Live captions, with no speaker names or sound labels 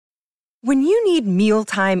When you need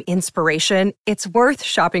mealtime inspiration, it's worth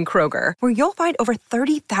shopping Kroger, where you'll find over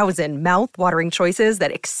 30,000 mouth-watering choices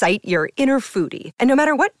that excite your inner foodie. And no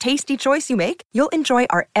matter what tasty choice you make, you'll enjoy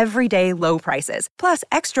our everyday low prices, plus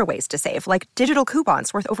extra ways to save, like digital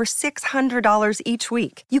coupons worth over $600 each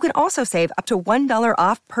week. You can also save up to $1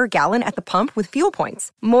 off per gallon at the pump with fuel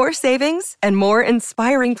points. More savings and more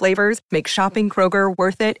inspiring flavors make shopping Kroger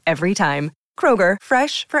worth it every time. Kroger,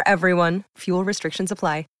 fresh for everyone. Fuel restrictions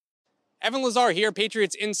apply. Evan Lazar here,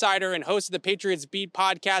 Patriots insider and host of the Patriots Beat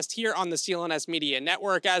podcast here on the CLNS Media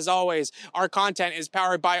Network. As always, our content is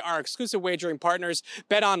powered by our exclusive wagering partners,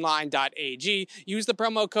 betonline.ag. Use the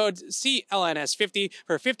promo code CLNS50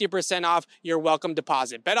 for 50% off your welcome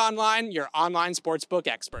deposit. BetOnline, your online sportsbook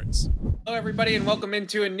experts. Hello, everybody, and welcome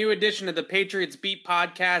into a new edition of the Patriots Beat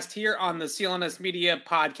podcast here on the CLNS Media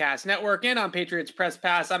Podcast Network and on Patriots Press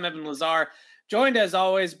Pass. I'm Evan Lazar, joined as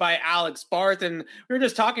always by Alex Barth. And we were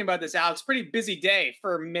just talking about this, Alex. Pretty busy day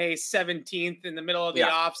for May 17th in the middle of the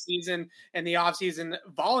offseason and the offseason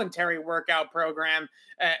voluntary workout program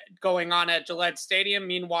going on at Gillette Stadium.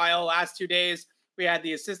 Meanwhile, last 2 days, we had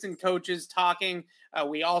the assistant coaches talking.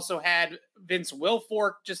 We also had Vince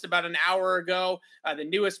Wilfork just about an hour ago, the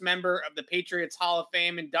newest member of the Patriots Hall of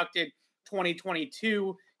Fame, inducted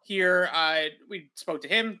 2022 here. We spoke to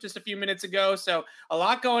him just a few minutes ago. So a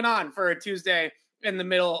lot going on for a Tuesday in the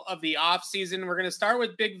middle of the off season. We're going to start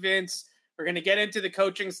with Big Vince. We're going to get into the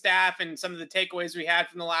coaching staff and some of the takeaways we had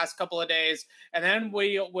from the last couple of days. And then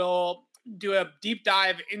we will do a deep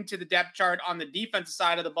dive into the depth chart on the defensive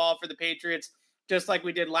side of the ball for the Patriots, just like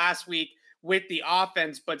we did last week with the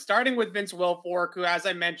offense. But starting with Vince Wilfork, who, as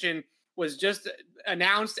I mentioned, was just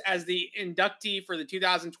announced as the inductee for the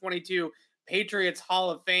 2022 Patriots Hall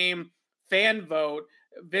of Fame fan vote.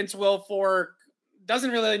 Vince Wilfork doesn't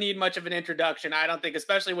really need much of an introduction, I don't think,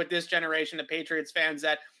 especially with this generation of Patriots fans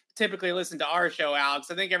that typically listen to our show, Alex.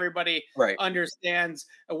 I think everybody understands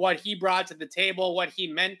what he brought to the table, what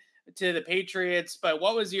he meant to the Patriots. But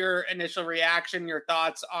what was your initial reaction, your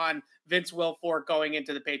thoughts on Vince Wilfork going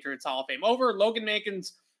into the Patriots Hall of Fame over Logan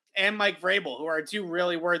Mankins and Mike Vrabel, who are two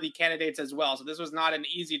really worthy candidates as well? So this was not an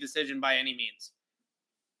easy decision by any means.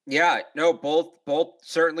 Yeah, no, both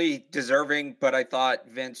certainly deserving, but I thought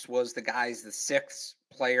Vince was the sixth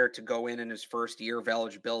player to go in his first year of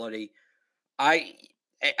eligibility. I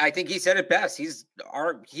think he said it best.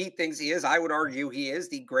 He thinks he is. I would argue he is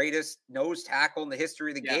the greatest nose tackle in the history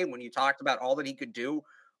of the game. When you talked about all that he could do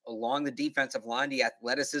along the defensive line, the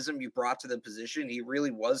athleticism you brought to the position, he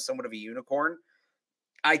really was somewhat of a unicorn.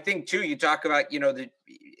 I think too, you talk about,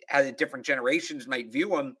 how the different generations might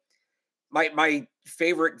view him. My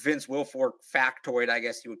favorite Vince Wilfork factoid, I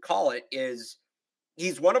guess you would call it, is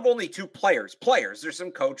he's one of only two players. There's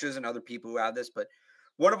some coaches and other people who have this, but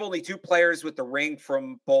one of only two players with the ring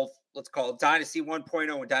from both, let's call it Dynasty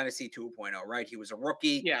 1.0 and Dynasty 2.0, right? He was a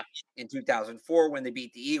rookie in 2004 when they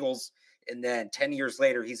beat the Eagles. And then 10 years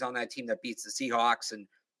later, he's on that team that beats the Seahawks. And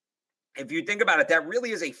if you think about it, that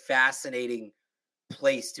really is a fascinating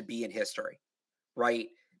place to be in history, right?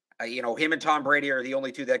 Him and Tom Brady are the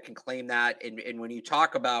only two that can claim that. And when you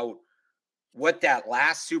talk about what that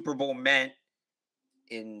last Super Bowl meant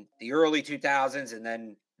in the early 2000s, and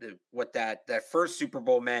then what that first Super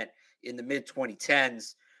Bowl meant in the mid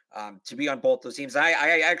 2010s, to be on both those teams, I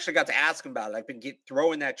actually got to ask him about it. I've been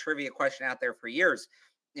throwing that trivia question out there for years,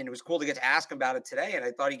 and it was cool to get to ask him about it today. And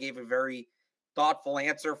I thought he gave a very thoughtful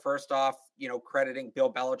answer. First off, crediting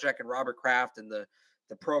Bill Belichick and Robert Kraft and the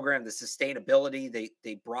program, the sustainability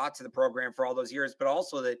they brought to the program for all those years, but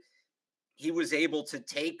also that he was able to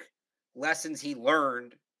take lessons he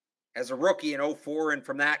learned as a rookie in 2004 and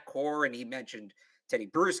from that core. And he mentioned Teddy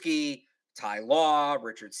Bruschi, Ty Law,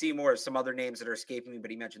 Richard Seymour, some other names that are escaping me,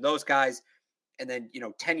 but he mentioned those guys. And then,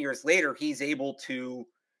 10 years later, he's able to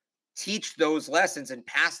teach those lessons and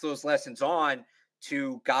pass those lessons on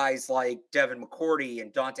to guys like Devin McCourty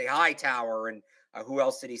and Dante Hightower and who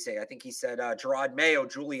else did he say? I think he said Gerard Mayo,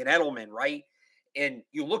 Julian Edelman, right? And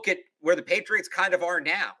you look at where the Patriots kind of are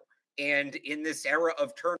now, and in this era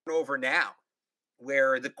of turnover now,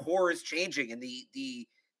 where the core is changing and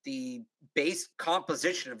the base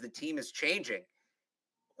composition of the team is changing.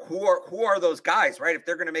 Who are those guys, right? If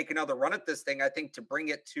they're going to make another run at this thing, I think to bring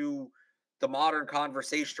it to the modern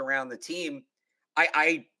conversation around the team,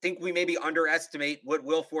 I think we maybe underestimate what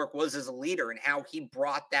Wilfork was as a leader and how he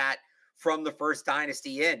brought that from the first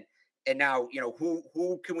dynasty in. And now,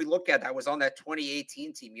 who can we look at that was on that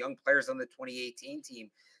 2018 team, young players on the 2018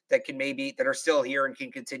 team that are still here and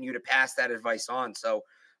can continue to pass that advice on. So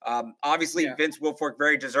obviously Vince Wilfork,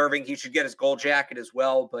 very deserving. He should get his gold jacket as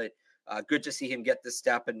well. But good to see him get this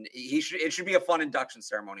step, and it should be a fun induction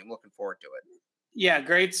ceremony. I'm looking forward to it. Yeah,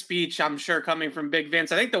 great speech, I'm sure, coming from Big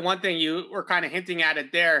Vince. I think the one thing you were kind of hinting at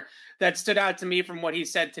it there that stood out to me from what he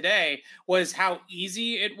said today was how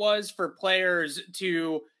easy it was for players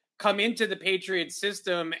to come into the Patriots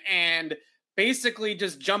system and basically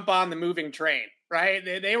just jump on the moving train, right?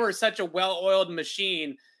 They were such a well-oiled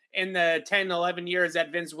machine in the 10, 11 years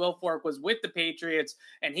that Vince Wilfork was with the Patriots.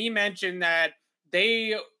 And he mentioned that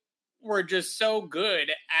they were just so good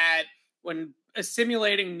at when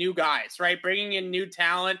assimilating new guys, right? Bringing in new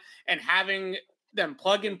talent and having them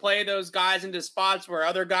plug and play those guys into spots where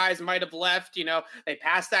other guys might have left. They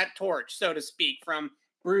passed that torch, so to speak, from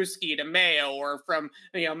Bruschi to Mayo, or from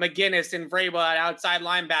McGinnis and Vrabel at outside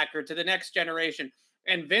linebacker to the next generation.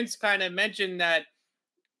 And Vince kind of mentioned that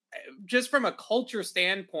just from a culture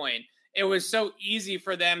standpoint, it was so easy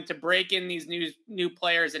for them to break in these new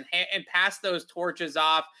players and pass those torches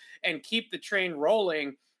off and keep the train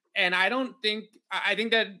rolling. And I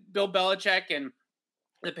think that Bill Belichick and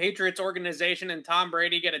the Patriots organization and Tom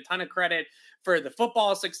Brady get a ton of credit for the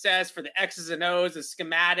football success, for the X's and O's, the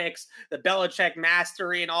schematics, the Belichick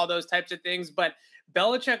mastery, and all those types of things. But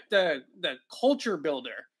Belichick, the culture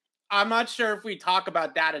builder, I'm not sure if we talk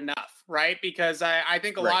about that enough, right? Because I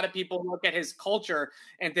think a lot of people look at his culture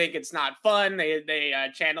and think it's not fun. They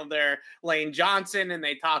channel their Lane Johnson, and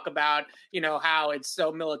they talk about, how it's so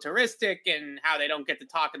militaristic and how they don't get to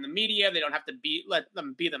talk in the media. They don't have to let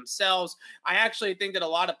them be themselves. I actually think that a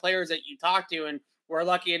lot of players that you talk to, and we're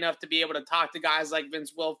lucky enough to be able to talk to guys like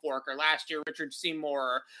Vince Wilfork, or last year Richard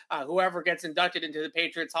Seymour, or whoever gets inducted into the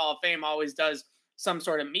Patriots Hall of Fame always does some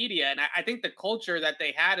sort of media. And I think the culture that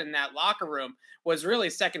they had in that locker room was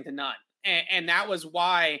really second to none. And that was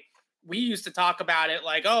why we used to talk about it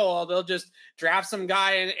like, oh, well, they'll just draft some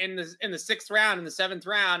guy in the 6th round, in the 7th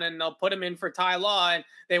round, and they'll put him in for Ty Law and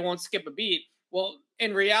they won't skip a beat. Well,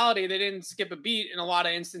 in reality, they didn't skip a beat in a lot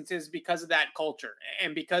of instances because of that culture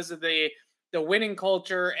and because of the winning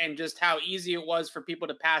culture and just how easy it was for people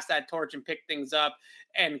to pass that torch and pick things up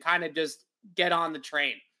and kind of just get on the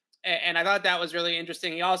train. And I thought that was really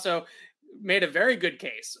interesting. He also made a very good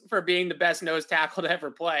case for being the best nose tackle to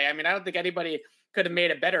ever play. I mean, I don't think anybody could have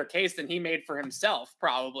made a better case than he made for himself,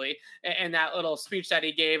 probably, in that little speech that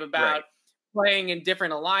he gave about playing in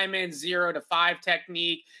different alignments, 0 to 5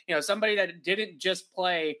 technique. Somebody that didn't just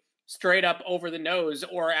play straight up over the nose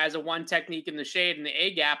or as a one technique in the shade in the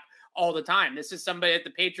A gap all the time. This is somebody that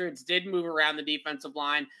the Patriots did move around the defensive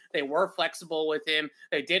line. They were flexible with him.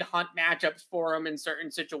 They did hunt matchups for him in certain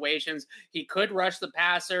situations. He could rush the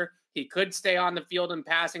passer. He could stay on the field in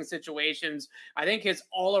passing situations. I think his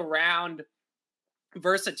all-around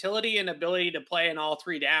versatility and ability to play in all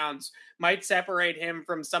 3 downs might separate him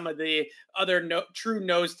from some of the other true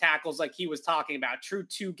nose tackles like he was talking about, true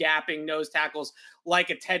 2-gapping nose tackles like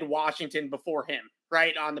a Ted Washington before him,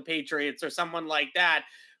 right, on the Patriots, or someone like that,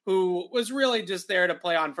 who was really just there to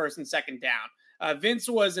play on 1st and 2nd down. Vince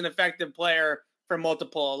was an effective player for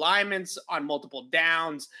multiple alignments on multiple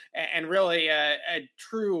downs, and really a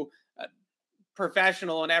true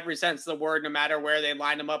professional in every sense of the word, no matter where they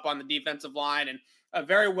lined him up on the defensive line, and a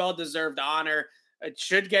very well-deserved honor. It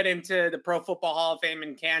should get into the Pro Football Hall of Fame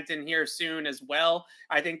in Canton here soon as well.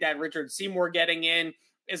 I think that Richard Seymour getting in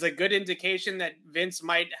is a good indication that Vince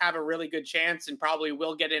might have a really good chance and probably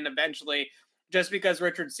will get in eventually, just because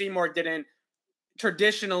Richard Seymour didn't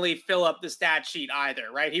traditionally fill up the stat sheet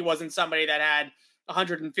either, right? He wasn't somebody that had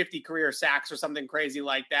 150 career sacks or something crazy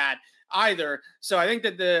like that either. So I think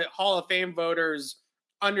that the Hall of Fame voters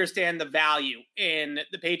understand the value in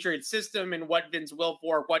the Patriots system and what Vince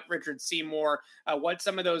Wilfork, what Richard Seymour, what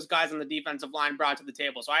some of those guys on the defensive line brought to the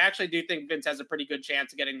table. So I actually do think Vince has a pretty good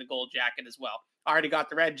chance of getting the gold jacket as well. I already got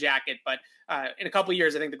the red jacket, but in a couple of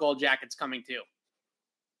years, I think the gold jacket's coming too.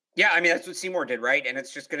 Yeah, I mean, that's what Seymour did, right? And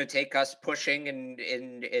it's just going to take us pushing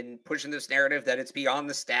and pushing this narrative that it's beyond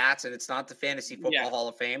the stats and it's not the Fantasy Football Hall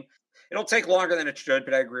of Fame. It'll take longer than it should,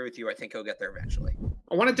 but I agree with you. I think he'll get there eventually.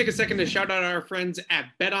 I want to take a second to shout out our friends at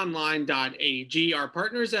betonline.ag. Our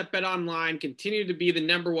partners at BetOnline continue to be the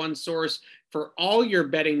 #1 source for all your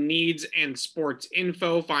betting needs and sports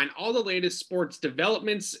info. Find all the latest sports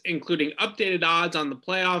developments, including updated odds on the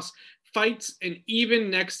playoffs, fights, and even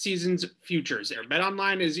next season's futures.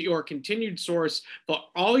 BetOnline is your continued source for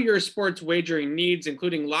all your sports wagering needs,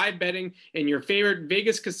 including live betting and your favorite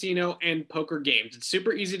Vegas casino and poker games. It's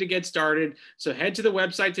super easy to get started, so head to the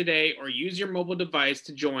website today or use your mobile device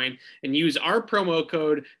to join and use our promo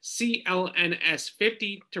code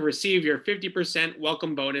CLNS50 to receive your 50%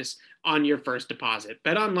 welcome bonus on your first deposit.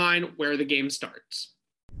 BetOnline, where the game starts.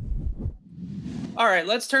 All right,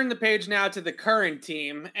 let's turn the page now to the current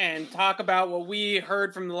team and talk about what we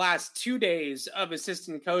heard from the last 2 days of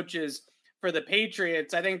assistant coaches for the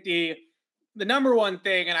Patriots. I think the number one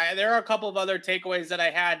thing, and there are a couple of other takeaways that I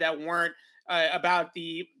had that weren't about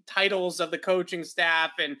the titles of the coaching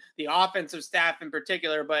staff and the offensive staff in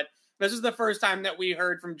particular, but this is the first time that we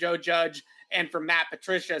heard from Joe Judge and from Matt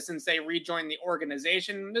Patricia since they rejoined the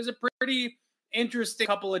organization. There's a pretty interesting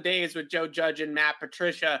couple of days with Joe Judge and Matt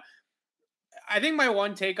Patricia. I think my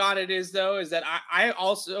one take on it is that I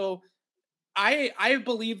also I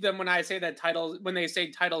believe them when I say that when they say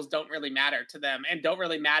titles don't really matter to them and don't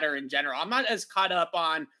really matter in general. I'm not as caught up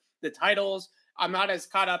on the titles. I'm not as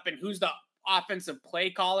caught up in who's the offensive play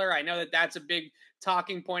caller. I know that that's a big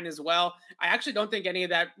talking point as well. I actually don't think any of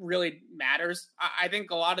that really matters. I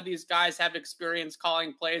think a lot of these guys have experience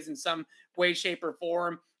calling plays in some way, shape, or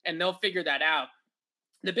form, and they'll figure that out.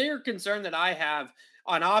 The bigger concern that I have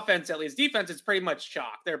on offense, at least defense, it's pretty much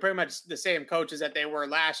chalk. They're pretty much the same coaches that they were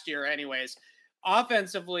last year anyways.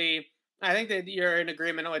 Offensively, I think that you're in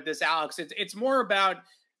agreement with this, Alex. It's more about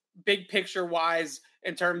big picture wise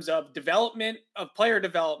in terms of development, of player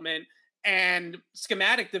development and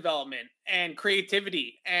schematic development and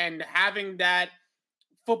creativity and having that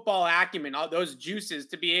football acumen, all those juices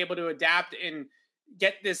to be able to adapt and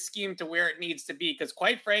get this scheme to where it needs to be. Because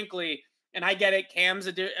quite frankly, and I get it, Cam's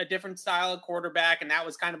a different style of quarterback, and that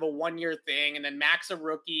was kind of a one-year thing. And then Mac's a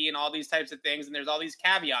rookie and all these types of things. And there's all these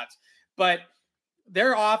caveats. But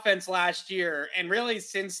their offense last year, and really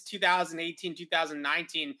since 2018,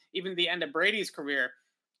 2019, even the end of Brady's career,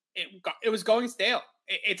 it was going stale.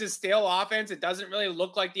 It's a stale offense. It doesn't really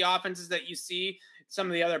look like the offenses that you see some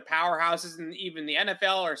of the other powerhouses in even the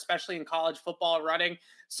NFL or especially in college football running.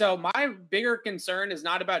 So my bigger concern is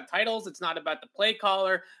not about titles. It's not about the play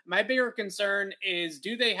caller. My bigger concern is,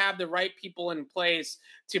 do they have the right people in place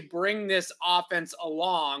to bring this offense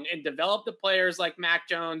along and develop the players like Mac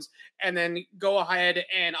Jones and then go ahead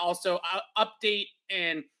and also update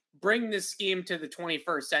and bring this scheme to the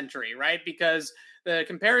 21st century, right? Because the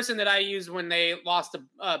comparison that I used when they lost to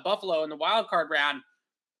Buffalo in the wild card round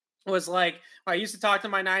was like, I used to talk to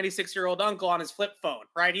my 96-year-old uncle on his flip phone,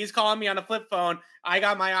 right? He's calling me on a flip phone. I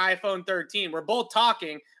got my iPhone 13. We're both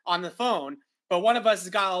talking on the phone, but one of us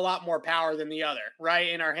has got a lot more power than the other, right,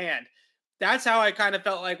 in our hand. That's how I kind of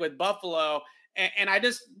felt like with Buffalo. And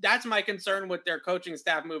that's my concern with their coaching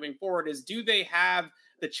staff moving forward is, do they have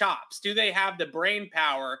the chops? Do they have the brain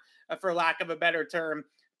power, for lack of a better term,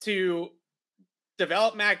 to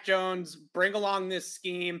develop Mac Jones, bring along this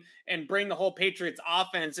scheme, and bring the whole Patriots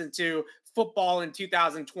offense into football in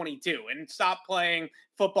 2022 and stop playing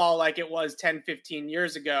football like it was 10, 15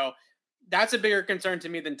 years ago? That's a bigger concern to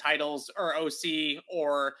me than titles or OC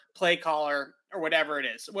or play caller or whatever it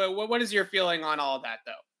is. What is your feeling on all of that,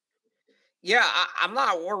 though? Yeah, I'm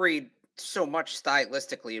not worried so much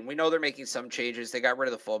stylistically, and we know they're making some changes. They got rid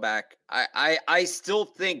of the fullback. I still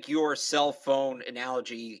think your cell phone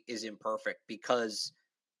analogy is imperfect because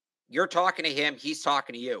you're talking to him, he's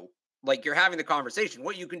talking to you. Like, you're having the conversation.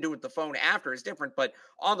 What you can do with the phone after is different, but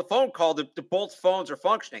on the phone call, the both phones are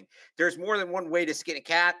functioning. There's more than one way to skin a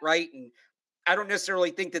cat, right? And I don't necessarily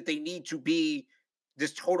think that they need to be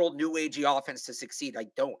this total new agey offense to succeed. I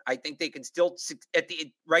don't. I think they can still at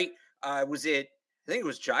the right. I think it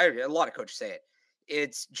was Jair. A lot of coaches say it.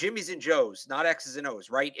 It's Jimmy's and Joe's, not X's and O's,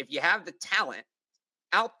 right? If you have the talent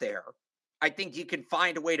out there, I think you can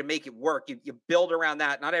find a way to make it work. You build around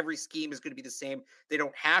that. Not every scheme is going to be the same. They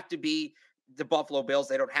don't have to be the Buffalo Bills.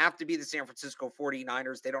 They don't have to be the San Francisco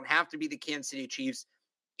 49ers. They don't have to be the Kansas City Chiefs.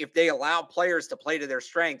 If they allow players to play to their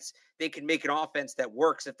strengths, they can make an offense that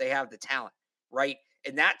works if they have the talent, right?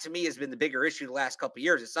 And that, to me, has been the bigger issue the last couple of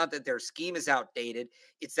years. It's not that their scheme is outdated.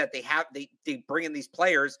 It's that they bring in these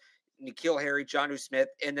players, N'Keal Harry, Jonnu Smith,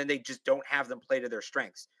 and then they just don't have them play to their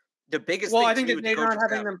strengths. The biggest thing, I think that they're not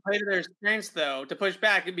having them play to their strengths, though, to push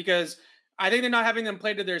back, because I think they're not having them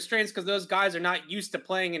play to their strengths because those guys are not used to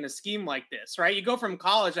playing in a scheme like this, right? You go from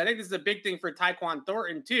college. I think this is a big thing for Tyquan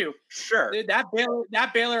Thornton, too. Sure.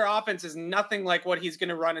 That Baylor offense is nothing like what he's going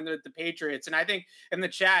to run into the Patriots. And I think in the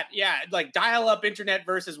chat, like dial-up internet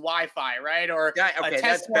versus Wi-Fi, right? Or a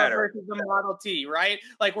Tesla versus the Model T, right?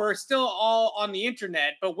 Like, we're still all on the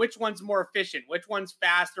internet, but which one's more efficient? Which one's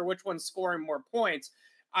faster? Which one's scoring more points?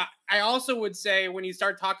 I also would say, when you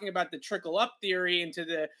start talking about the trickle up theory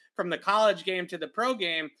from the college game to the pro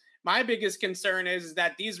game, my biggest concern is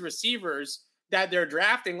that these receivers that they're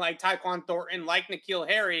drafting, like Tyquan Thornton, like N'Keal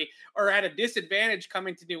Harry, are at a disadvantage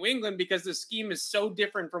coming to New England because the scheme is so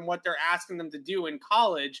different from what they're asking them to do in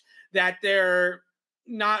college that they're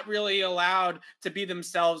not really allowed to be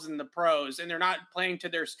themselves in the pros, and they're not playing to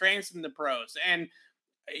their strengths in the pros. And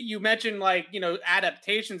you mentioned, like,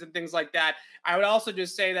 adaptations and things like that. I would also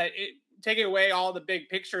just say that, taking away all the big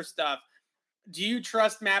picture stuff, do you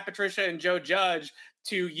trust Matt Patricia and Joe Judge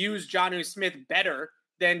to use Jonnu Smith better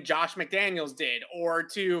than Josh McDaniels did, or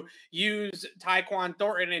to use Tyquan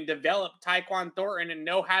Thornton and develop Tyquan Thornton and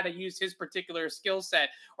know how to use his particular skill set,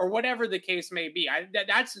 or whatever the case may be?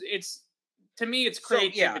 To me, it's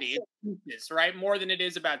creativity, it's right, more than it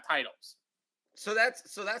is about titles. So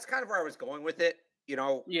that's kind of where I was going with it.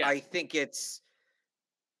 I think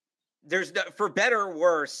for better or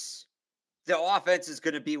worse, the offense is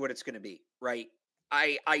going to be what it's going to be, right?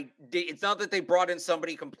 It's not that they brought in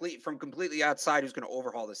somebody completely outside who's going to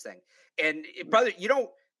overhaul this thing. And brother,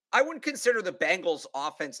 I wouldn't consider the Bengals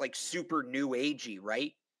offense like super new agey,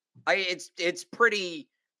 right? It's pretty.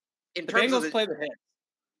 The Bengals play the hits.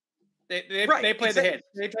 They play the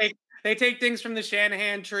hits. They take things from the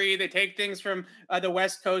Shanahan tree. They take things from the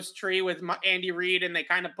West Coast tree with Andy Reid, and they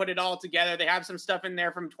kind of put it all together. They have some stuff in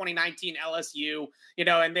there from 2019 LSU,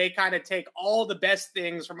 and they kind of take all the best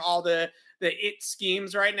things from all the it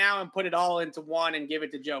schemes right now and put it all into one and give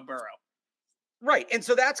it to Joe Burrow. Right. And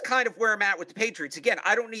so that's kind of where I'm at with the Patriots. Again,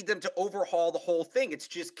 I don't need them to overhaul the whole thing. It's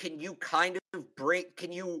just, can you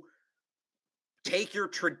take your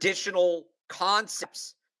traditional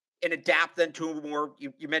concepts and adapt them to more?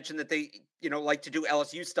 You mentioned that they, like to do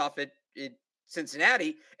LSU stuff at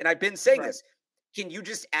Cincinnati. And I've been saying this. Can you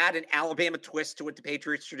just add an Alabama twist to what the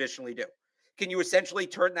Patriots traditionally do? Can you essentially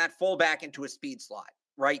turn that fullback into a speed slot,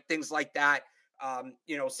 right? Things like that.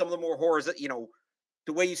 Some of the more horizontal,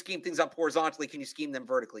 the way you scheme things up horizontally, can you scheme them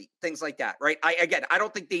vertically? Things like that, right?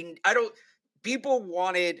 People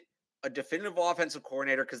wanted a definitive offensive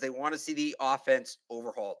coordinator because they want to see the offense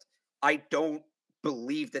overhauled. I don't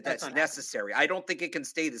believe that that's necessary. I don't think it can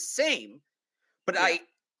stay the same, but yeah.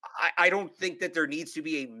 I don't think that there needs to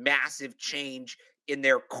be a massive change in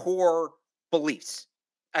their core beliefs.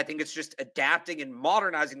 I think it's just adapting and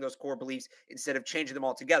modernizing those core beliefs instead of changing them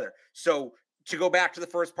altogether. So to go back to the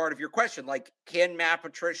first part of your question, like, can Matt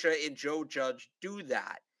Patricia and Joe Judge do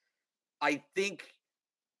that? I think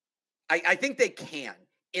they can,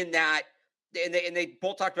 in that, and they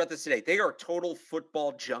both talked about this today. They are total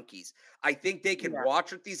football junkies. I think they can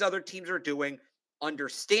watch what these other teams are doing,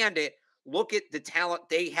 understand it, look at the talent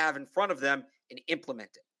they have in front of them, and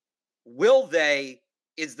implement it. Will they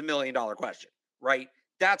is the $1 million question, right?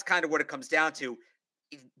 That's kind of what it comes down to.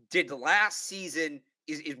 Did the last season,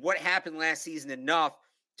 is what happened last season enough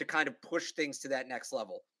to kind of push things to that next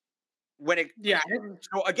level? So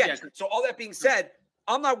all that being said,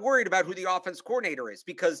 I'm not worried about who the offense coordinator is,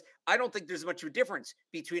 because I don't think there's much of a difference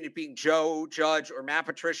between it being Joe Judge or Matt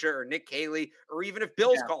Patricia or Nick Caley, or even if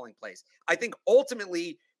Bill's calling plays. I think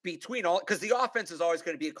ultimately because the offense is always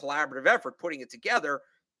going to be a collaborative effort putting it together.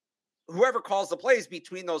 Whoever calls the plays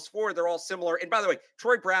between those four, they're all similar. And by the way,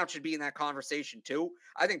 Troy Brown should be in that conversation too.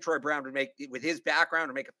 I think Troy Brown would with his background,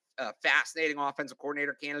 to make a fascinating offensive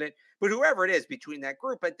coordinator candidate. But whoever it is between that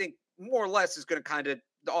group, I think more or less is going to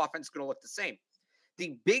the offense is going to look the same.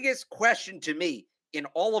 The biggest question to me in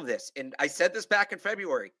all of this, and I said this back in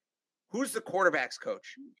February, who's the quarterback's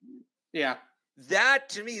coach? Yeah. That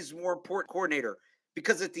to me is more important coordinator,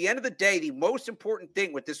 because at the end of the day, the most important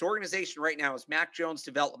thing with this organization right now is Mac Jones'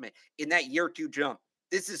 development in that year 2 jump.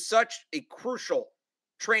 This is such a crucial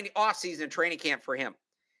offseason training camp for him.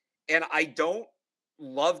 And I don't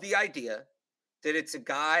love the idea that it's a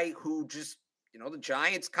guy who just, the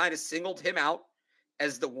Giants kind of singled him out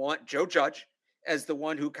as the one, Joe Judge, as the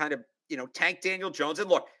one who kind of, tanked Daniel Jones. And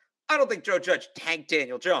look, I don't think Joe Judge tanked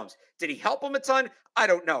Daniel Jones. Did he help him a ton? I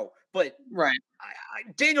don't know. But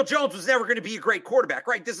Daniel Jones was never going to be a great quarterback,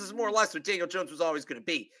 right? This is more or less what Daniel Jones was always going to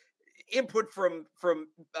be. Input from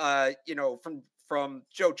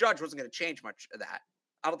Joe Judge wasn't going to change much of that.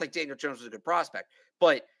 I don't think Daniel Jones was a good prospect,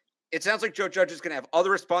 but it sounds like Joe Judge is going to have other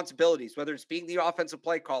responsibilities, whether it's being the offensive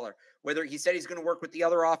play caller, whether he said he's going to work with the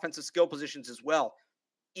other offensive skill positions as well.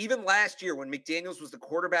 Even last year when McDaniels was the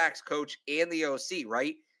quarterback's coach and the OC,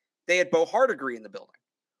 right? They had Bo Hardigree in the building,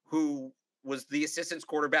 who was the assistant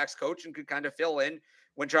quarterback's coach and could kind of fill in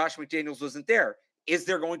when Josh McDaniels wasn't there. Is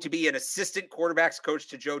there going to be an assistant quarterback's coach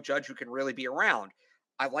to Joe Judge who can really be around?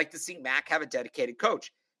 I'd like to see Mac have a dedicated coach.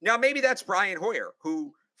 Now, maybe that's Brian Hoyer,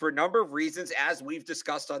 who, for a number of reasons, as we've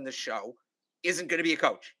discussed on this show, isn't going to be a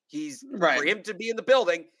coach. For him to be in the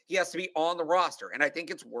building, he has to be on the roster. And I think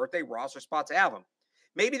it's worth a roster spot to have him.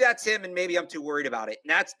 Maybe that's him, and maybe I'm too worried about it.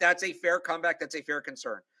 And that's a fair comeback. That's a fair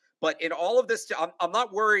concern. But in all of this, I'm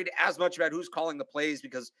not worried as much about who's calling the plays,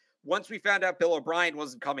 because once we found out Bill O'Brien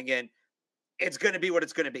wasn't coming in, it's going to be what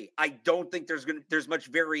it's going to be. I don't think there's much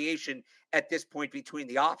variation at this point between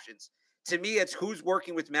the options. To me, it's who's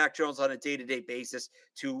working with Mac Jones on a day-to-day basis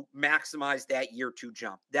to maximize that year 2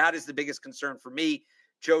 jump. That is the biggest concern for me.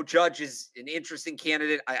 Joe Judge is an interesting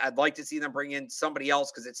candidate. I'd like to see them bring in somebody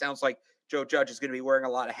else because it sounds like Joe Judge is going to be wearing a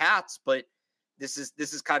lot of hats, but this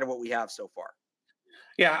is kind of what we have so far.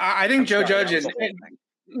 Yeah, I think Joe Judge is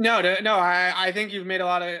no. I think you've made a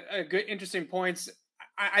lot of good, interesting points.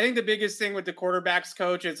 I think the biggest thing with the quarterbacks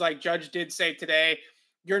coach is, like Judge did say today,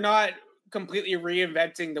 you're not completely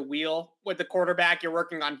reinventing the wheel with the quarterback. You're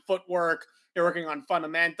working on footwork, you're working on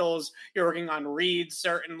fundamentals, you're working on reads,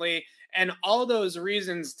 certainly. And all those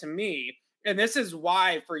reasons to me, and this is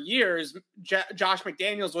why for years, Josh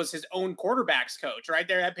McDaniels was his own quarterbacks coach, right?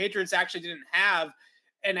 There at Patriots actually didn't have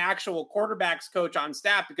an actual quarterbacks coach on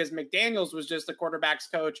staff because McDaniels was just the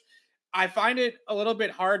quarterbacks coach. I find it a little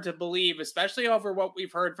bit hard to believe, especially over what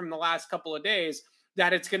we've heard from the last couple of days,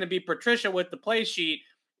 that it's going to be Patricia with the play sheet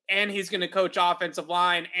and he's going to coach offensive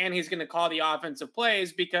line and he's going to call the offensive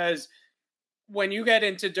plays, because when you get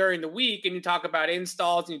into during the week and you talk about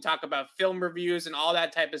installs and you talk about film reviews and all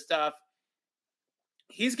that type of stuff,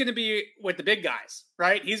 he's going to be with the big guys,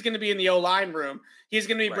 right? He's going to be in the O-line room. He's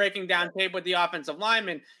going to be breaking down tape with the offensive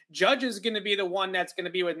lineman. Judge is going to be the one that's going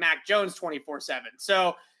to be with Mac Jones 24/7.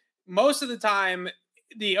 So most of the time,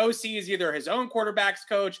 the OC is either his own quarterbacks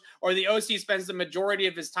coach or the OC spends the majority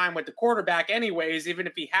of his time with the quarterback anyways, even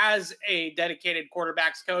if he has a dedicated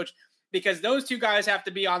quarterbacks coach, because those two guys have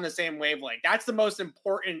to be on the same wavelength. That's the most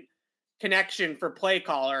important connection for play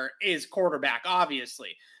caller is quarterback, obviously.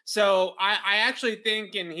 So I actually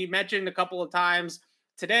think, and he mentioned a couple of times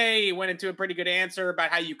today, he went into a pretty good answer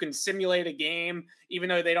about how you can simulate a game, even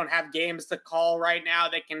though they don't have games to call right now.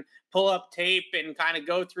 They can pull up tape and kind of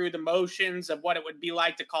go through the motions of what it would be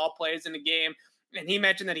like to call plays in a game. And he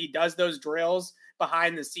mentioned that he does those drills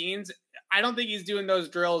behind the scenes. I don't think he's doing those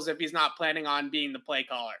drills if he's not planning on being the play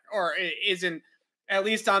caller, or isn't at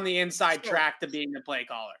least on the inside track to being the play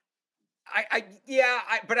caller.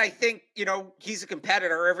 But I think, he's a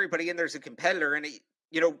competitor. Everybody in there's a competitor. And,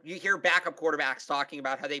 you hear backup quarterbacks talking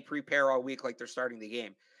about how they prepare all week like they're starting the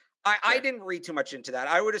game. I didn't read too much into that.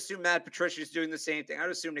 I would assume Matt Patricia is doing the same thing. I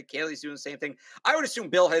would assume Nick Caley's doing the same thing. I would assume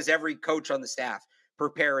Bill has every coach on the staff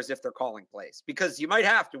prepare as if they're calling plays, because you might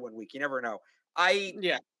have to one week. You never know.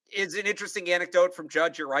 It's an interesting anecdote from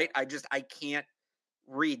Judge. You're right. I can't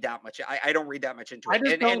read that much. I don't read that much into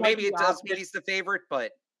it. And maybe it does mean he's the favorite,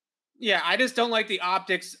 but. Yeah, I just don't like the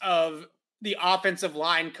optics of the offensive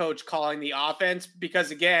line coach calling the offense, because,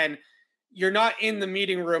 again, you're not in the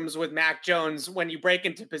meeting rooms with Mac Jones when you break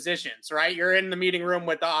into positions, right? You're in the meeting room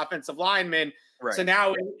with the offensive lineman. Right. So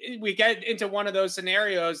now we get into one of those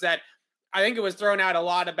scenarios that I think it was thrown out a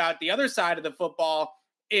lot about the other side of the football.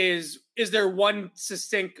 Is there one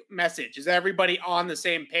succinct message? Is everybody on the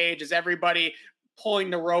same page? Is everybody pulling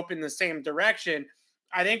the rope in the same direction?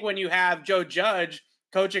 I think when you have Joe Judge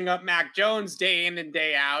coaching up Mac Jones day in and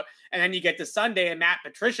day out, and then you get to Sunday and Matt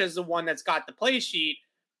Patricia is the one that's got the play sheet,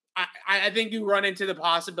 I think you run into the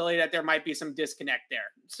possibility that there might be some disconnect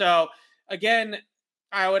there. So again,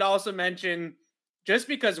 I would also mention, just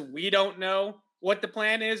because we don't know what the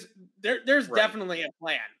plan is, there's definitely a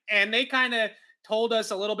plan. And they kind of told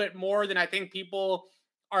us a little bit more than I think people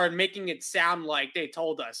are making it sound like they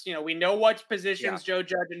told us. We know what positions Joe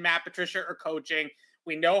Judge and Matt Patricia are coaching.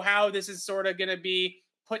 We know how this is sort of going to be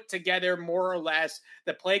put together, more or less.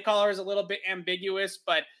 The play caller is a little bit ambiguous,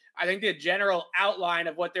 but I think the general outline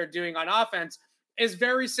of what they're doing on offense is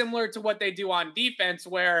very similar to what they do on defense,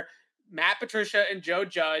 where Matt Patricia and Joe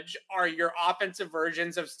Judge are your offensive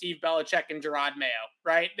versions of Steve Belichick and Gerard Mayo,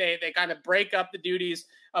 right? They kind of break up the duties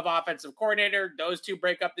of offensive coordinator. Those two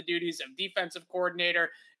break up the duties of defensive coordinator,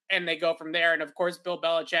 and they go from there. And of course, Bill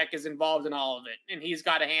Belichick is involved in all of it, and he's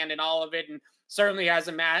got a hand in all of it, and certainly has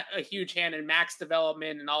a huge hand in Mac's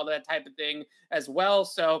development and all that type of thing as well.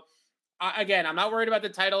 So again, I'm not worried about the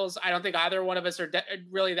titles. I don't think either one of us are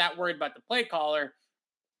really that worried about the play caller.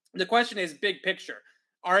 The question is big picture.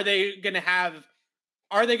 Are they going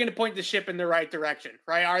to point the ship in the right direction,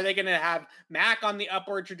 right? Are they going to have Mac on the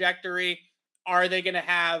upward trajectory? Are they going to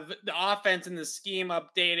have the offense and the scheme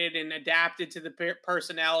updated and adapted to the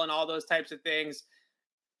personnel and all those types of things?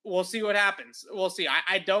 We'll see what happens. We'll see.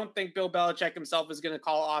 I don't think Bill Belichick himself is going to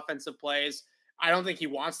call offensive plays. I don't think he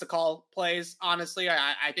wants to call plays, honestly.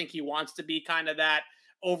 I think he wants to be kind of that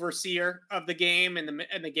overseer of the game and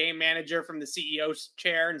the game manager from the CEO's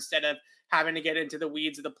chair, instead of having to get into the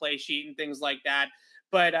weeds of the play sheet and things like that.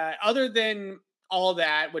 But other than all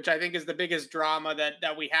that, which I think is the biggest drama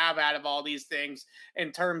that we have out of all these things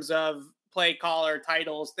in terms of play caller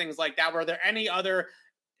titles, things like that. Were there any other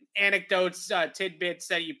anecdotes, tidbits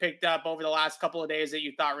that you picked up over the last couple of days that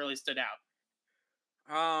you thought really stood out?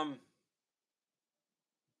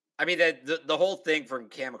 I mean, the whole thing from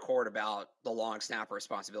Cam McCord about the long snapper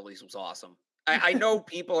responsibilities was awesome. I know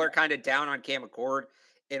people are kind of down on Cam McCord,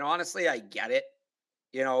 and honestly, I get it.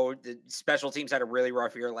 You know, the special teams had a really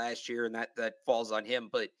rough year last year, and that falls on him.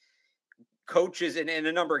 But coaches and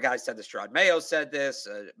a number of guys said this. Gerard Mayo said this.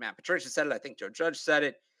 Matt Patricia said it. I think Joe Judge said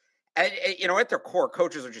it. And you know, at their core,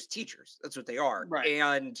 coaches are just teachers. That's what they are. Right.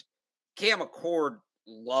 And Cam McCord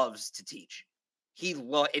loves to teach.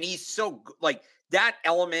 And he's so like that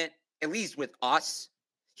element. At least with us,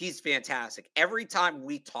 he's fantastic. Every time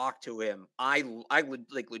we talk to him, I would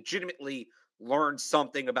like legitimately learn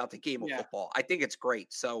something about the game of football. I think it's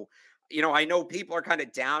great. So, you know, I know people are kind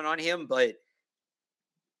of down on him, but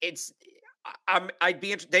I'd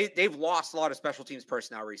be interested. They've lost a lot of special teams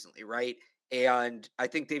personnel recently, right? And I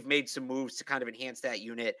think they've made some moves to kind of enhance that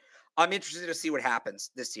unit. I'm interested to see what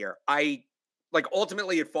happens this year.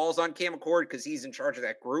 Ultimately it falls on Cam McCord because he's in charge of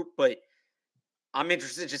that group, but I'm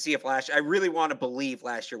interested to see if I really want to believe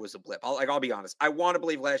last year was a blip. I'll be honest. I want to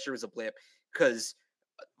believe last year was a blip because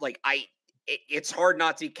it's hard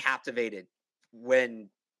not to be captivated when,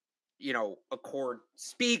 you know, McCord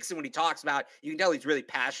speaks and when he talks about, you can tell he's really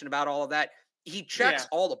passionate about all of that. He checks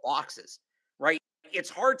all the boxes, right? It's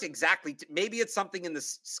hard to maybe it's something in the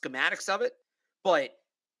schematics of it, but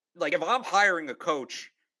like if I'm hiring a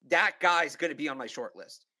coach, that guy's going to be on my short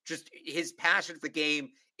list. Just his passion for the game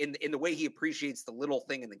in the way he appreciates the little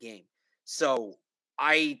thing in the game. So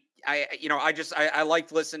I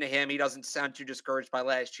liked listening to him. He doesn't sound too discouraged by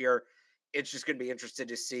last year. It's just going to be interesting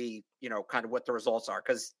to see, you know, kind of what the results are.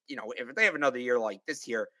 Cause you know, if they have another year like this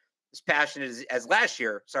year, as passionate as last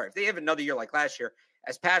year, if they have another year like last year,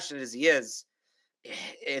 as passionate as he is,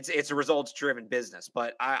 it's a results driven business,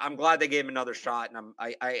 but I'm glad they gave him another shot. And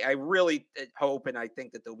I really hope, and I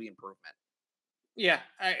think that there'll be improvement. Yeah,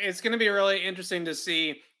 it's going to be really interesting to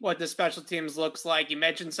see what the special teams looks like. You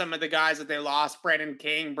mentioned some of the guys that they lost: Brandon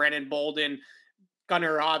King, Brandon Bolden,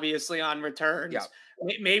 Gunner, obviously on returns. Yeah.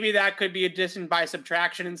 Maybe that could be addition by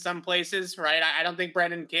subtraction in some places, right? I don't think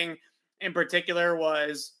Brandon King in particular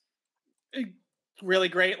was really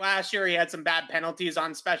great last year. He had some bad penalties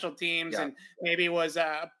on special teams and maybe was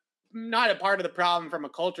not a part of the problem from a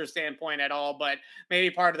culture standpoint at all, but maybe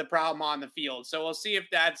part of the problem on the field. So we'll see if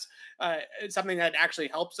that's something that actually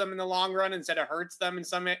helps them in the long run instead of hurts them in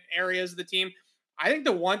some areas of the team. I think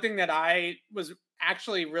the one thing that I was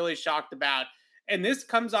actually really shocked about, and this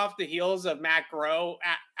comes off the heels of Matt Groh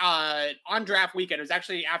on draft weekend. It was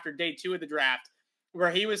actually after day 2 of the draft where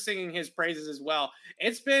he was singing his praises as well.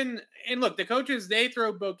 It's been, and look, the coaches, they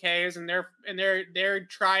throw bouquets and they're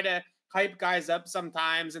try to hype guys up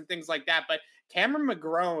sometimes and things like that. But Cameron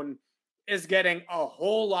McGrone is getting a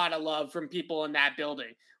whole lot of love from people in that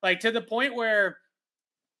building, like to the point where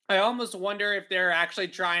I almost wonder if they're actually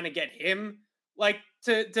trying to get him like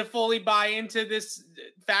to fully buy into this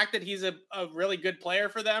fact that he's a really good player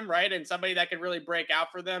for them, right? And somebody that could really break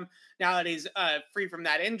out for them now that he's free from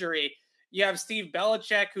that injury. You have Steve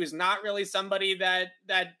Belichick, who's not really somebody that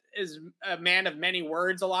is a man of many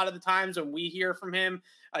words a lot of the times when we hear from him.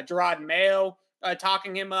 Gerard Mayo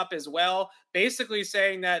talking him up as well, basically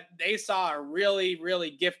saying that they saw a really, really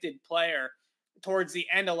gifted player towards the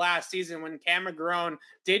end of last season when Cam McGrone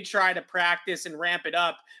did try to practice and ramp it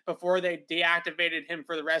up before they deactivated him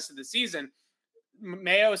for the rest of the season.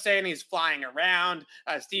 Mayo saying he's flying around.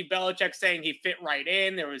 Steve Belichick saying he fit right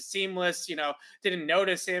in. There was seamless, didn't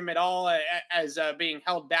notice him at all as being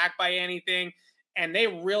held back by anything. And they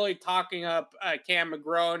really talking up Cam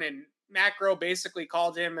McGrone, and Matt Groh basically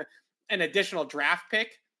called him an additional draft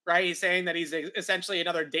pick, right? He's saying that he's essentially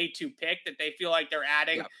another day 2 pick that they feel like they're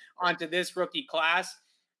adding onto this rookie class.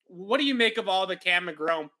 What do you make of all the Cam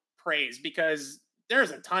McGrone praise? Because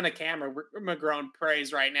there's a ton of Cam McGrone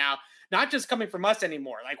praise right now, not just coming from us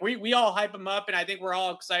anymore. Like we all hype him up, and I think we're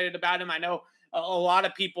all excited about him. I know a lot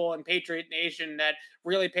of people in Patriot Nation that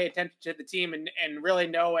really pay attention to the team and really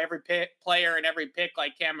know every player and every pick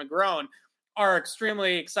like Cam McGrone are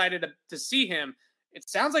extremely excited to see him. It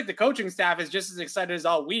sounds like the coaching staff is just as excited as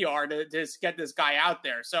all we are to get this guy out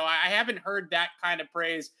there. So I haven't heard that kind of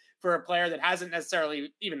praise for a player that hasn't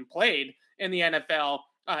necessarily even played in the NFL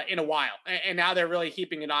in a while. And now they're really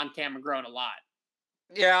heaping it on Cam McGrone a lot.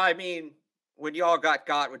 Yeah, I mean, when y'all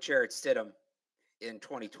got with Jarrett Stidham in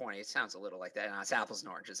 2020, it sounds a little like that. No, it's apples and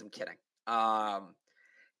oranges. I'm kidding.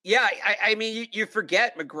 Yeah, I mean, you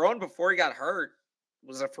forget McGrone before he got hurt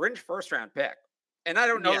was a fringe first-round pick. And I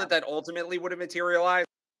don't know that ultimately would have materialized.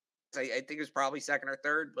 I think it was probably second or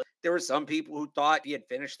third, but there were some people who thought he had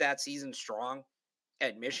finished that season strong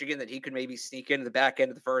at Michigan, that he could maybe sneak into the back end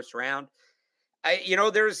of the first round. I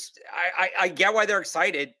get why they're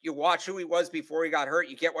excited. You watch who he was before he got hurt.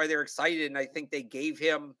 You get why they're excited. And I think they gave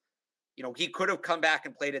him, he could have come back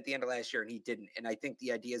and played at the end of last year and he didn't. And I think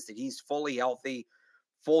the idea is that he's fully healthy,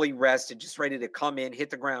 fully rested, just ready to come in, hit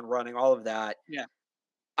the ground running, all of that. Yeah.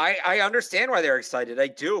 I understand why they're excited. I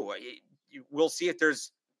do. We'll see if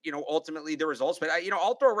there's, ultimately the results, but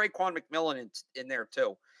I'll throw Raekwon McMillan in there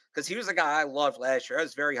too, because he was a guy I loved last year. I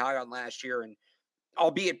was very high on last year, and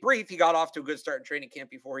albeit brief, he got off to a good start in training camp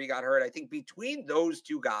before he got hurt. I think between those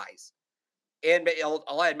two guys, and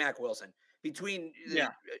I'll add Mac Wilson, between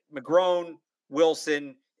McGrone,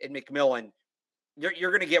 Wilson, and McMillan, you're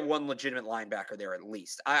going to get one legitimate linebacker there at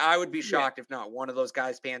least. I would be shocked if not one of those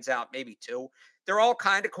guys pans out, maybe two. They're all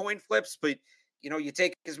kind of coin flips, but you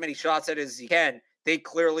take as many shots at it as you can. They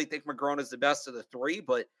clearly think McGrone is the best of the three,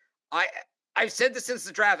 but I've said this since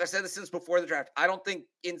the draft. I've said this since before the draft. I don't think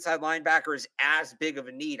inside linebacker is as big of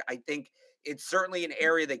a need. I think it's certainly an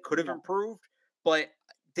area they could have improved, but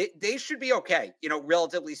they should be okay,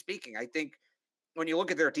 relatively speaking. I think when you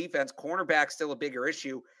look at their defense, cornerback's still a bigger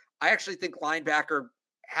issue. I actually think linebacker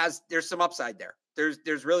there's some upside there.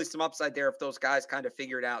 There's really some upside there if those guys kind of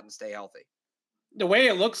figure it out and stay healthy. The way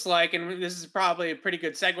it looks like, and this is probably a pretty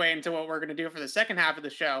good segue into what we're going to do for the second half of the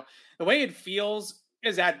show, the way it feels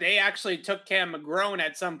is that they actually took Cam McGrone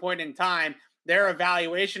at some point in time, their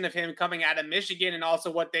evaluation of him coming out of Michigan and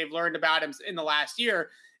also what they've learned about him in the last year,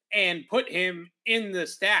 and put him in the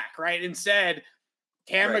stack, right? And said,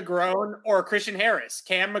 Cam McGrone or Christian Harris,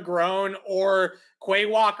 Cam McGrone or Quay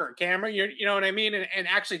Walker, Cameron, you know what I mean? And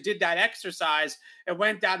actually did that exercise and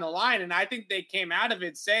went down the line. And I think they came out of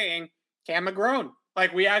it saying, Cam McGrone.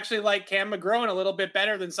 Like, we actually like Cam McGrone a little bit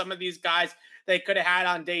better than some of these guys they could have had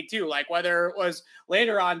on day two. Like, whether it was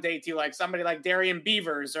later on day two, like somebody like Darian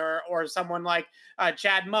Beavers or someone like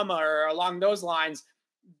Chad Mumma or along those lines,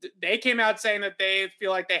 they came out saying that they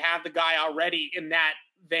feel like they have the guy already in that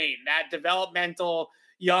vein, that developmental,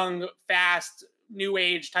 young, fast, new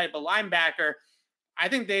age type of linebacker. I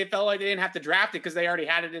think they felt like they didn't have to draft it because they already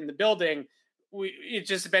had it in the building. It's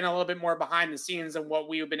just been a little bit more behind the scenes than what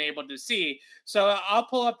we've been able to see. So I'll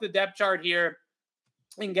pull up the depth chart here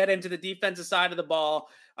and get into the defensive side of the ball.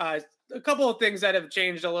 A couple of things that have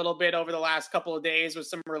changed a little bit over the last couple of days with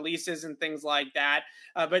some releases and things like that.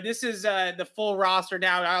 But this is the full roster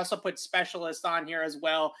now. I also put specialists on here as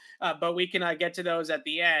well, but we can get to those at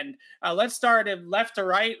the end. Let's start left to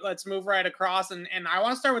right. Let's move right across. And I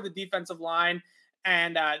want to start with the defensive line.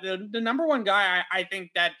 And the number one guy, I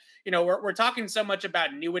think that, we're talking so much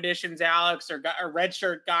about new additions, Alex, or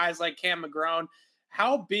redshirt guys like Cam McGrone.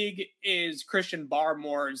 How big is Christian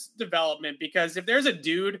Barmore's development? Because if there's a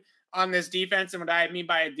dude on this defense, and what I mean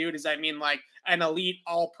by a dude is I mean like an elite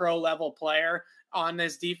all-pro level player on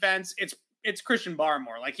this defense, it's Christian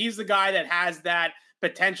Barmore. Like, he's the guy that has that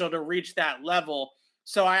potential to reach that level.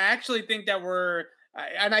 So I actually think that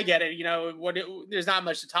and I get it, there's not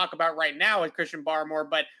much to talk about right now with Christian Barmore,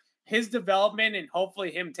 but his development and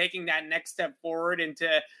hopefully him taking that next step forward into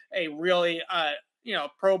a really,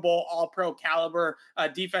 Pro Bowl, all-pro caliber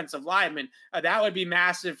defensive lineman, that would be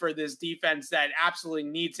massive for this defense that absolutely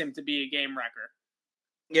needs him to be a game wrecker.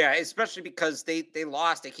 Yeah, especially because they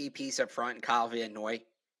lost a key piece up front in Kyle Van Noy,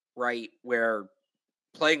 right, where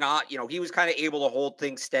playing on, he was kind of able to hold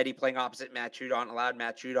things steady, playing opposite Matt Judon, allowed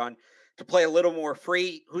Matt Judon to play a little more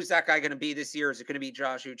free. Who's that guy going to be this year? Is it going to be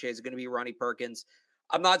Josh Uche? Is it going to be Ronnie Perkins?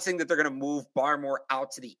 I'm not saying that they're going to move Barmore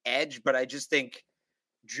out to the edge, but I just think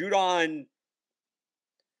Judon,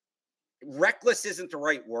 reckless isn't the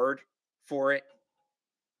right word for it,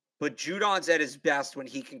 but Judon's at his best when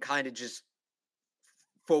he can kind of just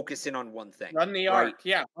focus in on one thing. Run the arc,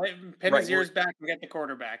 yeah. Pin his ears back and get the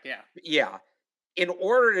quarterback, yeah. Yeah. In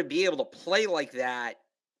order to be able to play like that,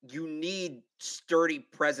 you need sturdy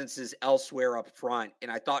presences elsewhere up front.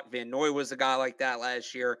 And I thought Van Noy was a guy like that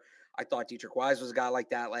last year. I thought Dietrich Wise was a guy like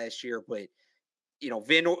that last year. But,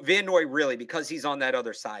 Van Noy really, because he's on that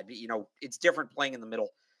other side, it's different playing in the middle.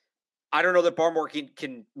 I don't know that Barmore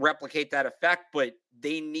can replicate that effect, but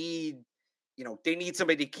they need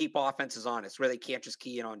somebody to keep offenses honest where they can't just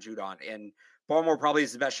key in on Judon. And Barmore probably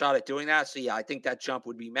is the best shot at doing that. So, yeah, I think that jump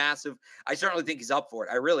would be massive. I certainly think he's up for it.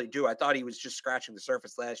 I really do. I thought he was just scratching the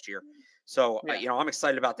surface last year. So, yeah. I'm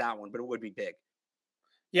excited about that one, but it would be big.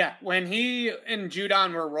 Yeah, when he and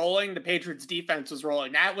Judon were rolling, the Patriots defense was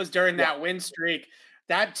rolling. That was during that win streak,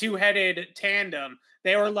 that two-headed tandem.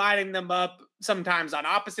 They were lining them up sometimes on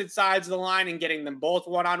opposite sides of the line and getting them both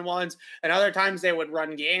one-on-ones. And other times they would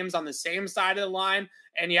run games on the same side of the line.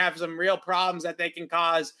 And you have some real problems that they can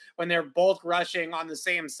cause when they're both rushing on the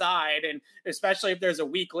same side. And especially if there's a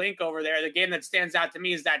weak link over there, the game that stands out to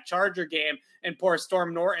me is that Charger game and poor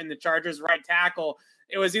Storm Norton, the Chargers right tackle.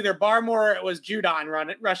 It was either Barmore or it was Judon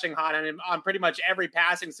rushing hot on him on pretty much every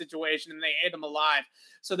passing situation, and they ate him alive.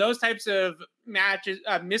 So those types of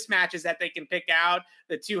mismatches that they can pick out,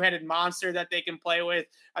 the two-headed monster that they can play with,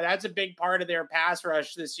 that's a big part of their pass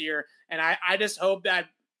rush this year. And I just hope that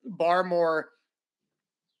Barmore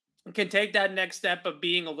can take that next step of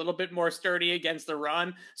being a little bit more sturdy against the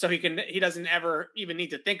run, so he doesn't ever even need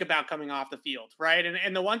to think about coming off the field, right?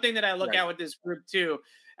 And the one thing that I look at with this group too,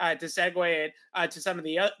 to segue it to some of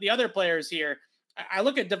the other players here, I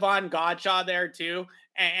look at Davon Godchaux there too,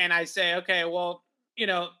 and I say, okay, well,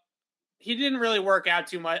 he didn't really work out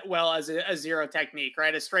too much well as a zero technique,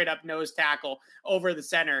 right? A straight up nose tackle over the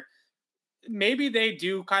center. Maybe they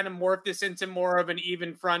do kind of morph this into more of an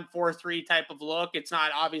even front 4-3 type of look. It's not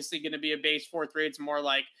obviously going to be a base 4-3. It's more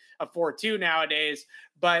like a 4-2 nowadays.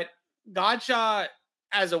 But Godchaux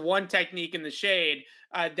as a one technique in the shade,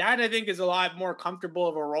 that I think is a lot more comfortable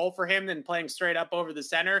of a role for him than playing straight up over the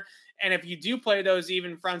center. And if you do play those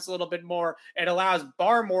even fronts a little bit more, it allows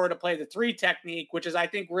Barmore to play the 3 technique, which is, I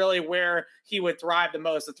think, really where he would thrive the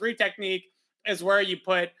most. The 3 technique is where you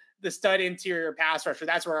put the stud interior pass rusher.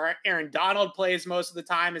 That's where Aaron Donald plays most of the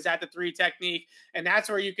time, is at the 3 technique. And that's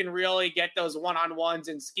where you can really get those one-on-ones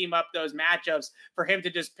and scheme up those matchups for him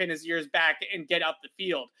to just pin his ears back and get up the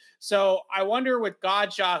field. So I wonder with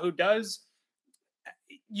Godchaux, who does,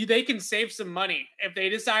 they can save some money. If they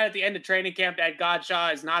decide at the end of training camp that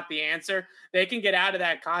Godchaux is not the answer, they can get out of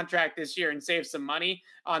that contract this year and save some money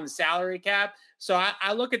on the salary cap. So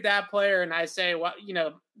I look at that player and I say, well,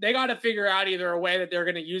 they got to figure out either a way that they're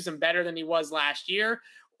going to use him better than he was last year,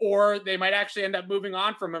 or they might actually end up moving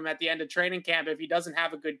on from him at the end of training camp if he doesn't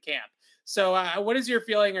have a good camp. So what is your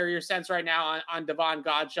feeling or your sense right now on Davon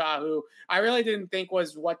Godchaux, who I really didn't think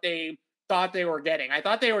was what they thought they were getting? I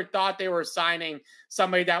thought they were signing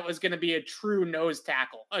somebody that was going to be a true nose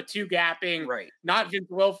tackle, a 2-gapping, right, not Vince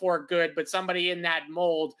Wilfork good, but somebody in that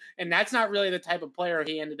mold. And that's not really the type of player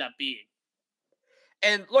he ended up being.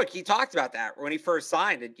 And look, he talked about that when he first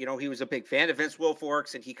signed it. He was a big fan of Vince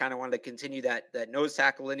Wilfork's, and he kind of wanted to continue that nose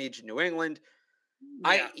tackle lineage in New England.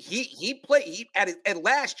 Yeah. He played at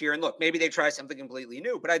last year, and look, maybe they try something completely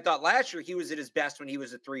new, but I thought last year he was at his best when he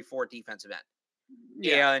was a 3-4 defensive end.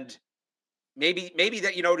 Yeah. And maybe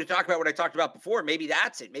that, to talk about what I talked about before, maybe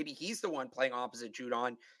that's it. Maybe he's the one playing opposite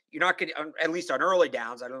Judon. You're not going to, at least on early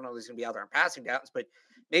downs, I don't know if he's going to be out there on passing downs, but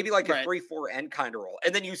maybe like a 3-4 end kind of role.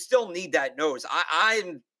 And then you still need that nose.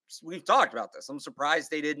 We've talked about this. I'm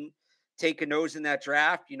surprised they didn't take a nose in that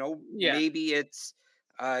draft. Maybe it's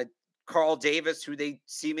Carl Davis, who they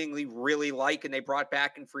seemingly really like and they brought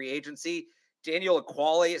back in free agency. Daniel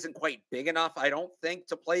Ekuale isn't quite big enough, I don't think,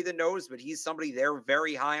 to play the nose, but he's somebody they're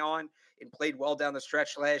very high on and played well down the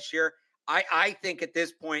stretch last year. I think at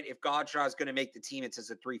this point, if Godchaux is going to make the team, it's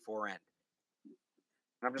as a 3-4 end.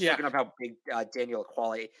 I'm just looking up how big Daniel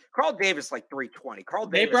Ekuale. Carl Davis like 320.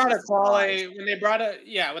 They brought Ekuale when they brought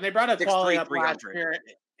Ekuale up last year.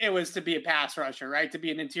 It was to be a pass rusher, right? To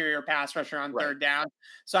be an interior pass rusher on third down.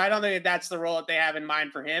 So I don't think that's the role that they have in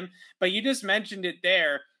mind for him. But you just mentioned it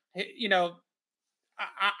there.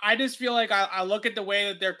 I just feel like I look at the way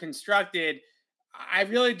that they're constructed. I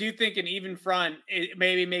really do think an even front, it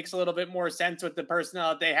maybe makes a little bit more sense with the personnel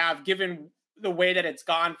that they have, given the way that it's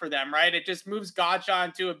gone for them, right? It just moves Godchaux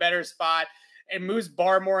into a better spot. It moves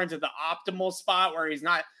Barmore into the optimal spot where he's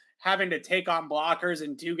not having to take on blockers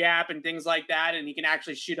and 2-gap and things like that, and he can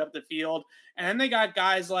actually shoot up the field. And then they got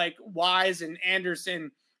guys like Wise and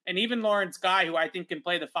Anderson and even Lawrence Guy, who I think can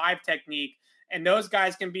play the 5 technique. And those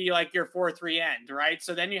guys can be like your 4-3 end, right?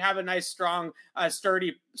 So then you have a nice, strong,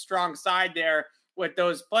 sturdy, strong side there with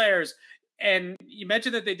those players. And you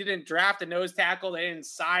mentioned that they didn't draft a nose tackle. They didn't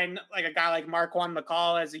sign like a guy like Marquand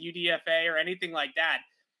McCall as a UDFA or anything like that.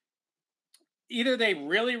 Either they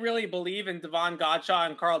really, really believe in Davon Godchaux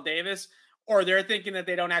and Carl Davis, or they're thinking that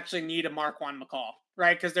they don't actually need a Marquand McCall,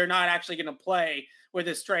 right? Because they're not actually going to play with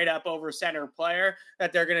a straight up over center player,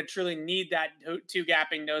 that they're going to truly need that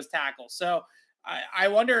 2-gapping nose tackle. So I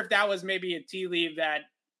wonder if that was maybe a tea leaf that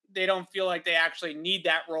they don't feel like they actually need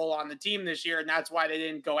that role on the team this year. And that's why they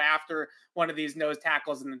didn't go after one of these nose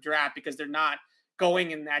tackles in the draft, because they're not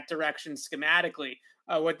going in that direction schematically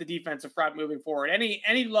with the defensive front moving forward.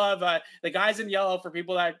 Any love, the guys in yellow, for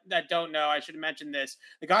people that don't know, I should have mentioned this.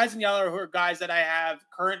 The guys in yellow who are guys that I have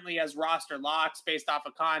currently as roster locks based off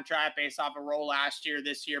a contract, based off a role last year,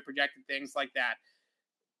 this year, projected things like that.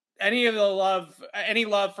 Any love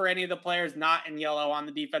for any of the players not in yellow on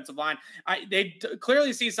the defensive line, they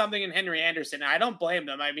clearly see something in Henry Anderson. I don't blame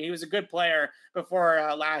them. I mean, he was a good player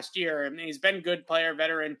before last year, and he's been a good player,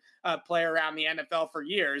 veteran player around the NFL for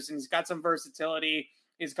years, and he's got some versatility.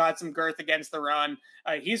 He's got some girth against the run.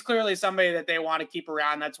 He's clearly somebody that they want to keep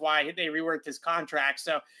around. That's why they reworked his contract.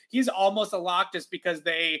 So he's almost a lock just because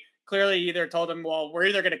they clearly either told him, well, we're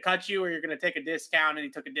either going to cut you or you're going to take a discount, and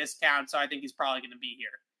he took a discount. So I think he's probably going to be here.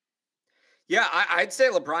 Yeah, I'd say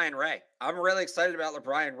LaBryan Ray. I'm really excited about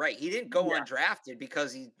LaBryan Ray. He didn't go undrafted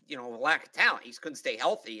because he, lack of talent. He couldn't stay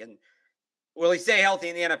healthy. And will he stay healthy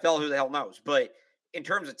in the NFL? Who the hell knows? But in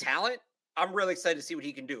terms of talent, I'm really excited to see what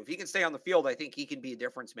he can do. If he can stay on the field, I think he can be a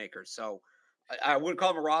difference maker. So I wouldn't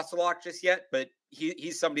call him a roster lock just yet, but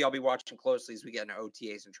he's somebody I'll be watching closely as we get into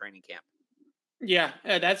OTAs and training camp. Yeah,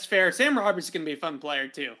 that's fair. Sam Roberts is going to be a fun player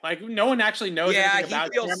too. Like, no one actually knows anything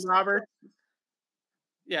about Sam Roberts.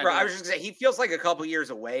 Yeah, bro, I was just gonna say he feels like a couple years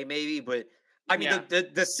away, maybe, but I mean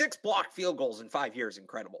the 6 block field goals in 5 years,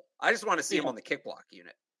 incredible. I just want to see him on the kick block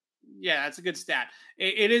unit. Yeah, that's a good stat.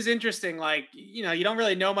 It is interesting. Like, you don't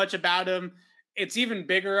really know much about him. It's even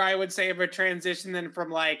bigger, I would say, of a transition than from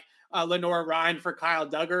like Lenoir-Rhyne for Kyle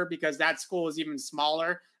Duggar, because that school is even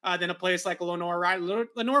smaller than a place like Lenoir-Rhyne.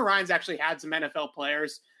 Lenoir-Rhyne's actually had some NFL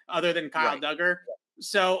players other than Kyle Duggar.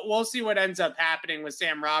 So we'll see what ends up happening with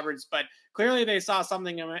Sam Roberts, but clearly they saw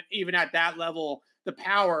something even at that level. The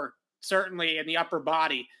power, certainly, in the upper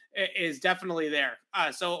body is definitely there.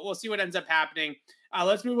 So we'll see what ends up happening.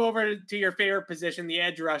 Let's move over to your favorite position, the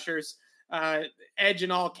edge rushers. Edge in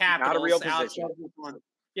all capitals. Not a real position.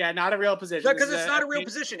 Yeah, not a real position. No, because it's not a real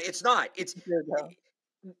position. It's not. It's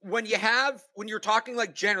when you're talking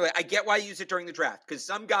like generally, I get why you use it during the draft, because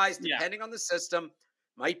some guys, depending on the system,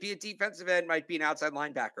 might be a defensive end, might be an outside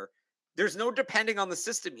linebacker. There's no depending on the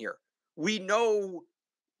system here. We know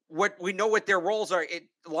what their roles are.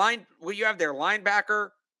 What you have there: linebacker,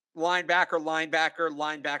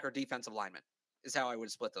 defensive lineman is how I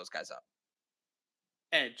would split those guys up.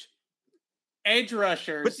 Edge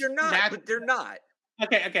rushers, but they're not.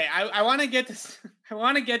 Okay. I want to get to I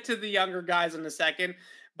want to get to the younger guys in a second,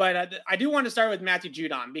 but I do want to start with Matthew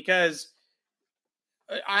Judon, because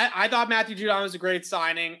I thought Matthew Judon was a great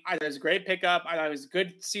signing. I thought it was a great pickup. I thought it was a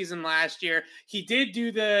good season last year. He did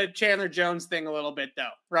do the Chandler Jones thing a little bit, though,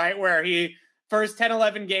 right? Where he first 10,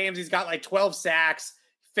 11 games, he's got like 12 sacks,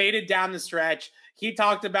 faded down the stretch. He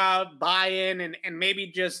talked about buy-in and maybe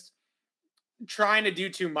just trying to do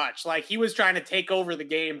too much. Like, he was trying to take over the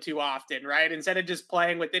game too often, right? Instead of just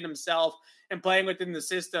playing within himself and playing within the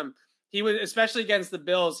system. He was, especially against the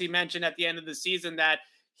Bills, he mentioned at the end of the season that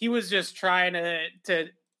he was just trying to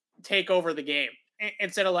take over the game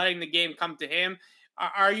instead of letting the game come to him.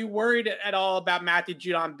 Are you worried at all about Matthew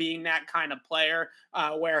Judon being that kind of player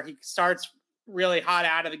where he starts really hot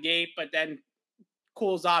out of the gate, but then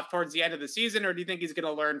cools off towards the end of the season? Or do you think he's going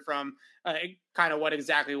to learn from kind of what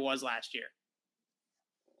exactly was last year?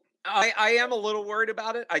 I am a little worried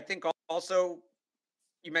about it. I think also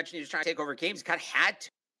you mentioned he was trying to take over games. He kind of had to,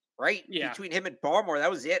 right? Yeah. Between him and Barmore,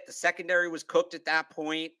 that was it. The secondary was cooked at that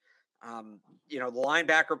point. The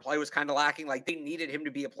linebacker play was kind of lacking. Like, they needed him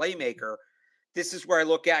to be a playmaker. This is where I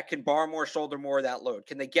look at, can Barmore shoulder more of that load?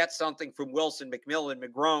 Can they get something from Wilson, McMillan,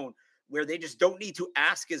 McGrone, where they just don't need to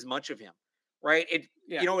ask as much of him, right? It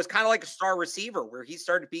was kind of like a star receiver where he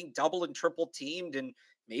started being double and triple teamed and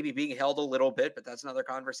maybe being held a little bit, but that's another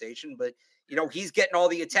conversation. But, he's getting all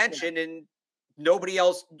the attention and nobody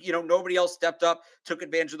else stepped up, took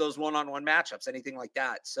advantage of those one-on-one matchups, anything like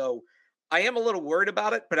that. So I am a little worried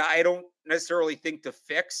about it, but I don't necessarily think the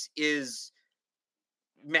fix is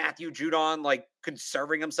Matthew Judon, like,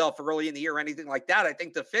 conserving himself early in the year or anything like that. I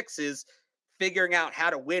think the fix is figuring out how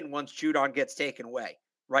to win once Judon gets taken away,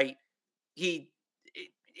 right?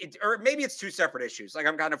 Or maybe it's two separate issues. Like,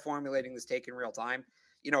 I'm kind of formulating this take in real time.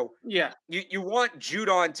 You want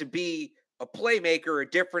Judon to be a playmaker, a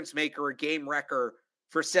difference maker, a game wrecker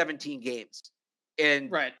for 17 games.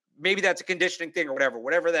 And maybe that's a conditioning thing or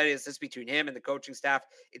whatever that is. That's between him and the coaching staff.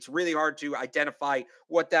 It's really hard to identify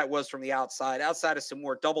what that was from the outside. Outside of some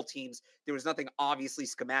more double teams, there was nothing obviously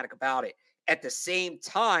schematic about it. At the same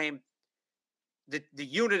time, the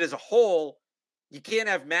unit as a whole, you can't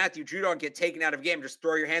have Matthew Judon get taken out of a game. Just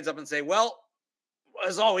throw your hands up and say, well,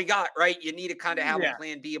 that's all we got, right? You need to kind of have a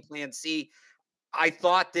plan B, a plan C. I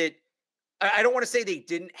thought that I don't want to say they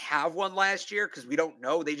didn't have one last year because we don't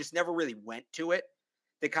know. They just never really went to it.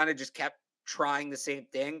 They kind of just kept trying the same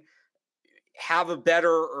thing. Have a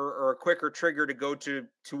better or a quicker trigger to go to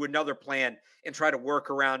another plan and try to work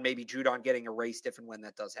around maybe Judon getting erased if and when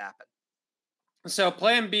that does happen. So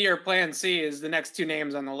plan B or plan C is the next two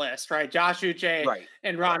names on the list, right? Josh Uche Right.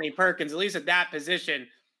 and Ronnie Perkins, at least at that position.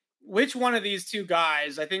 Which one of these two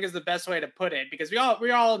guys, I think, is the best way to put it? Because we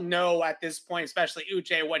all know at this point, especially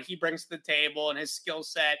Uche, what he brings to the table and his skill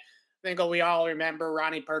set. I think we all remember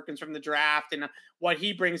Ronnie Perkins from the draft and what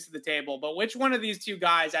he brings to the table. But which one of these two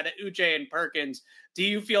guys, out of Uche and Perkins, do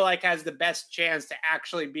you feel like has the best chance to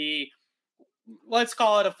actually be, let's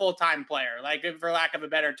call it, a full-time player, like, for lack of a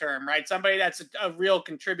better term, right? Somebody that's a real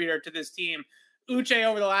contributor to this team. Uche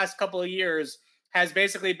over the last couple of years has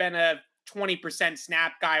basically been a 20%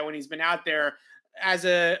 snap guy when he's been out there as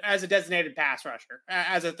a designated pass rusher,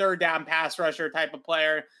 as a third down pass rusher type of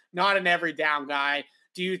player, not an every down guy.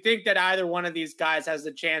 Do you think that either one of these guys has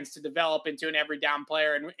the chance to develop into an every down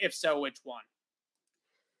player? And if so, which one?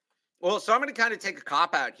 Well, so I'm going to kind of take a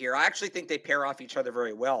cop out here. I actually think they pair off each other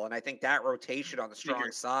very well. And I think that rotation on the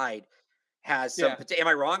strong side has some Am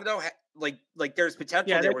I wrong though? Like there's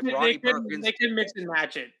potential there with Ronnie Perkins. They could mix and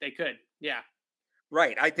match it. They could. Yeah.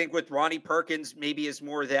 Right. I think with Ronnie Perkins, maybe is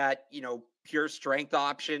more that, pure strength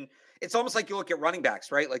option. It's almost like you look at running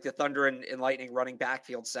backs, right? Like the Thunder and Lightning running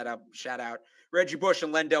backfield setup, shout out Reggie Bush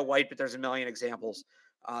and Lendell White, but there's a million examples.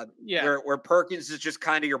 Where Perkins is just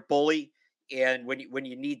kind of your bully. And when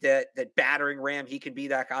you need that battering ram, he can be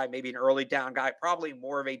that guy, maybe an early down guy, probably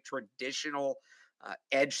more of a traditional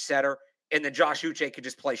edge setter. And then Josh Uche could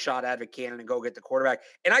just play shot out of a cannon and go get the quarterback.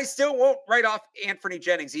 And I still won't write off Anthony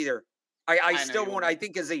Jennings either. I still won't. I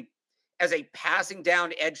think as a passing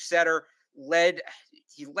down edge setter,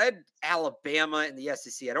 he led Alabama in the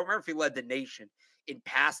SEC. I don't remember if he led the nation in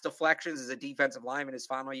pass deflections as a defensive lineman his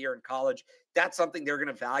final year in college. That's something they're going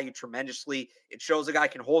to value tremendously. It shows a guy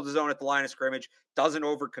can hold his own at the line of scrimmage, doesn't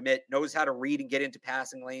overcommit, knows how to read and get into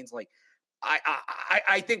passing lanes. Like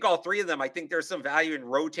I think all three of them, I think there's some value in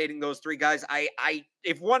rotating those three guys.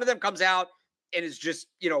 If one of them comes out and is just,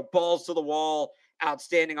 balls to the wall,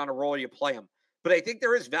 outstanding on a roll, you play them. But I think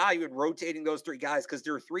there is value in rotating those three guys because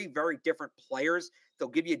they're three very different players. They'll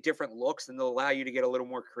give you different looks and they'll allow you to get a little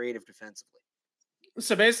more creative defensively.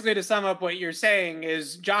 So basically, to sum up what you're saying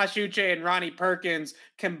is Josh Uche and Ronnie Perkins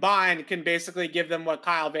combined can basically give them what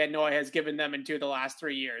Kyle Van Noy has given them in 2 of the last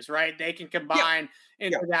 3 years, right? They can combine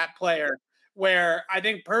into that player where I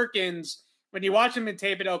think Perkins, when you watch him in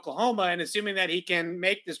tape at Oklahoma and assuming that he can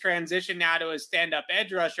make this transition now to a stand-up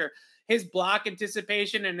edge rusher, his block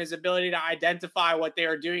anticipation and his ability to identify what they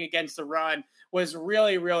are doing against the run was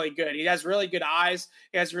really, really good. He has really good eyes.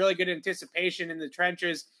 He has really good anticipation in the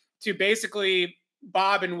trenches to basically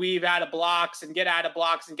bob and weave out of blocks and get out of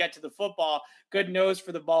blocks and get to the football. Good nose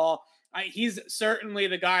for the ball. He's certainly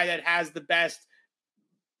the guy that has the best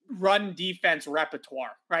run defense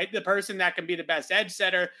repertoire, right? The person that can be the best edge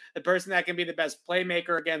setter, the person that can be the best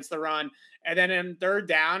playmaker against the run. And then in third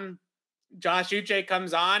down, Josh Uche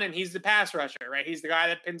comes on and he's the pass rusher, right? He's the guy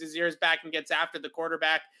that pins his ears back and gets after the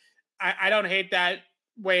quarterback. I don't hate that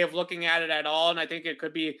way of looking at it at all. And I think it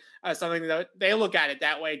could be something that they look at it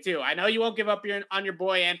that way too. I know you won't give up on your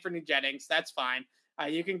boy, Anthony Jennings. That's fine.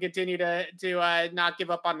 You can continue to not give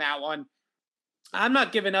up on that one. I'm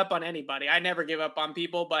not giving up on anybody. I never give up on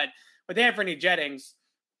people, but with Anthony Jennings,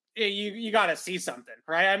 you got to see something,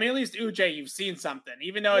 right? I mean, at least Uche, you've seen something,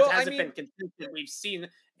 even though it hasn't been consistent. We've seen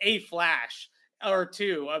a flash or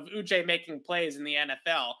two of Uche making plays in the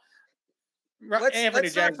NFL.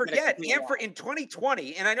 Let's not forget, in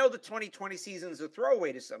 2020, and I know the 2020 season is a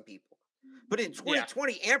throwaway to some people, but in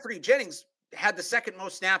 2020, Anthony Jennings had the second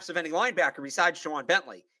most snaps of any linebacker besides Shawan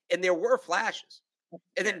Bentley, and there were flashes.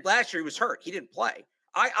 And then last year he was hurt; he didn't play.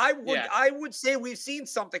 I would say we've seen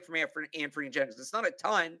something from Anthony Jennings. It's not a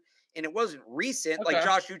ton, and it wasn't recent like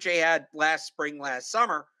Josh Uche had last spring, last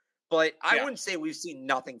summer. But I wouldn't say we've seen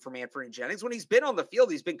nothing from Anthony Jennings. When he's been on the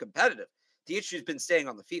field, he's been competitive. The issue's been staying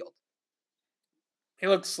on the field. He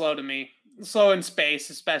looks slow to me. Slow in space,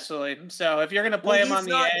 especially. So if you're going to play him on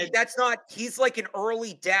the edge. He's like an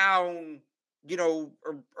early down,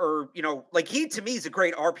 like he, to me, is a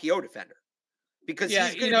great RPO defender because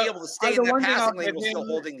he's going to be able to stay in that passing lane while still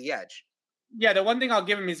holding the edge. Yeah, the one thing I'll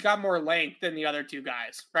give him, he's got more length than the other two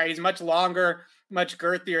guys, right? He's much longer, much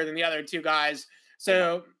girthier than the other two guys.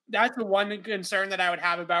 So that's the one concern that I would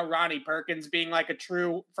have about Ronnie Perkins being like a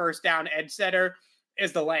true first down edge setter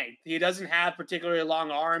is the length. He doesn't have particularly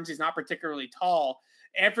long arms. He's not particularly tall.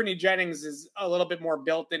 Anthony Jennings is a little bit more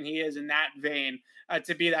built than he is in that vein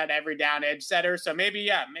to be that every down edge setter. So maybe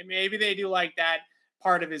maybe they do like that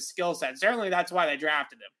part of his skill set. Certainly that's why they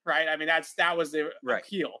drafted him, right? I mean, that was the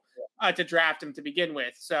appeal to draft him to begin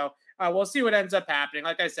with. So we'll see what ends up happening.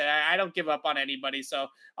 Like I said, I don't give up on anybody, so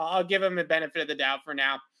I'll give him the benefit of the doubt for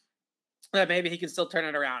now. Maybe he can still turn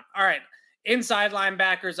it around. All right, inside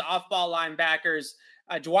linebackers, off-ball linebackers.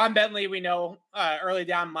 Juwan Bentley, we know early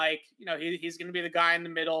down Mike, he's going to be the guy in the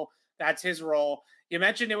middle. That's his role. You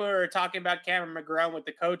mentioned that we were talking about Cameron McGrone with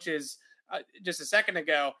the coaches just a second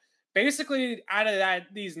ago. Basically, out of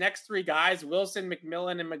these next three guys, Wilson,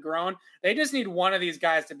 McMillan, and McGrone, they just need one of these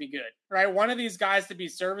guys to be good, right? One of these guys to be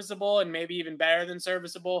serviceable and maybe even better than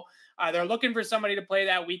serviceable. They're looking for somebody to play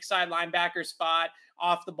that weak side linebacker spot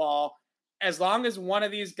off the ball. As long as one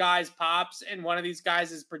of these guys pops and one of these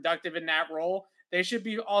guys is productive in that role, they should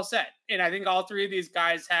be all set. And I think all three of these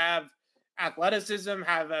guys have athleticism,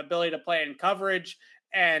 have ability to play in coverage,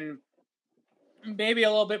 and maybe a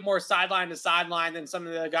little bit more sideline to sideline than some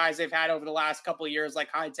of the guys they've had over the last couple of years, like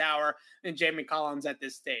Hightower and Jamie Collins at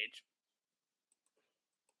this stage.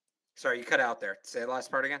 Sorry, you cut out there. Say the last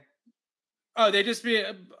part again. Oh, they just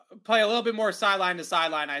play a little bit more sideline to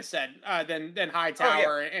sideline, I said, than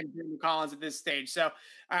Hightower and Jamie Collins at this stage. So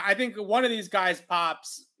I think one of these guys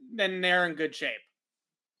pops, then they're in good shape.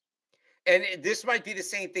 And this might be the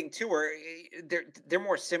same thing too, where they're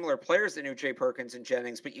more similar players than Jay Perkins and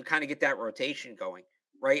Jennings, but you kind of get that rotation going,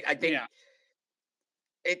 right? I think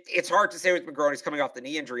it's hard to say with McGrone. He's coming off the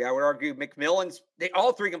knee injury. I would argue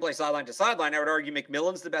all three can play sideline to sideline. I would argue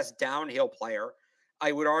McMillan's the best downhill player.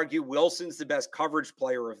 I would argue Wilson's the best coverage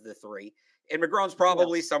player of the three, and McGrone's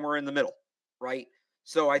probably somewhere in the middle, right?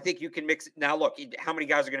 So I think you can mix it. Now, look, how many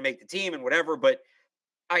guys are going to make the team and whatever, but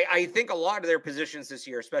I think a lot of their positions this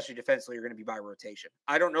year, especially defensively, are going to be by rotation.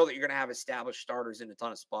 I don't know that you're going to have established starters in a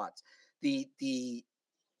ton of spots.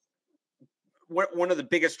 One of the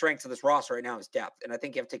biggest strengths of this roster right now is depth, and I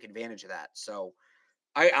think you have to take advantage of that. So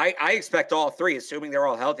I expect all three, assuming they're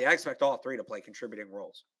all healthy, I expect all three to play contributing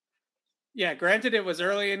roles. Yeah, granted, it was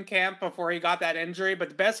early in camp before he got that injury, but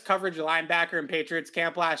the best coverage linebacker in Patriots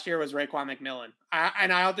camp last year was Raekwon McMillan.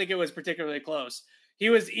 And I don't think it was particularly close. He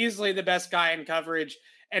was easily the best guy in coverage,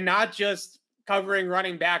 and not just covering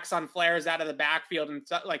running backs on flares out of the backfield and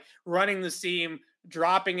like running the seam,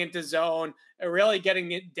 dropping into zone, really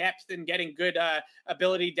getting depth and getting good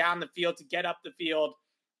ability down the field to get up the field.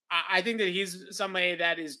 I think that he's somebody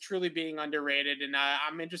that is truly being underrated, and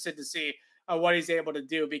I'm interested to see what he's able to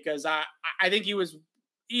do, because I think he was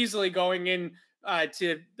easily going in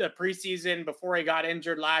to the preseason before he got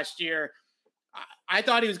injured last year. I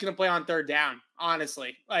thought he was going to play on third down,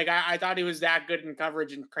 honestly. Like I thought he was that good in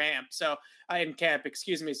coverage in camp. So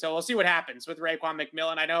excuse me. So we'll see what happens with Raekwon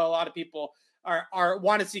McMillan. I know a lot of people are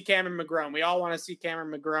want to see Cameron McGrone. We all want to see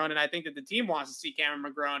Cameron McGrone, and I think that the team wants to see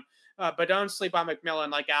Cameron McGrone. But don't sleep on McMillan,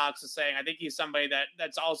 like Alex was saying. I think he's somebody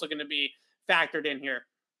that's also going to be factored in here.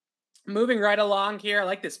 Moving right along here, I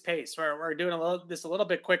like this pace. We're doing a little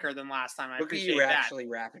bit quicker than last time. I appreciate that. Look at you actually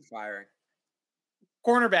rapid firing.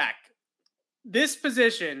 Cornerback. This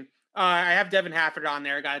position, I have Devin Hafford on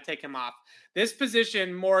there. Got to take him off. This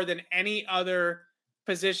position, more than any other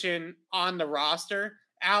position on the roster,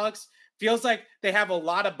 Alex, feels like they have a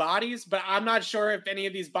lot of bodies, but I'm not sure if any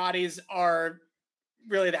of these bodies are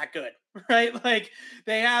really that good, right? Like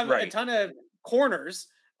they have a ton of corners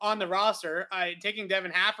on the roster. Taking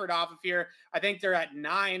Devin Hafford off of here, I think they're at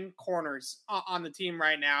 9 corners on the team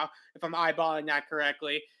right now, if I'm eyeballing that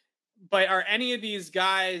correctly. But are any of these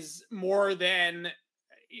guys more than,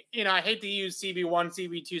 I hate to use CB1,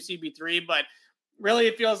 CB2, CB3, but really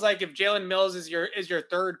it feels like if Jalen Mills is your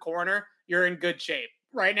third corner, you're in good shape.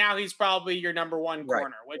 Right now, he's probably your number one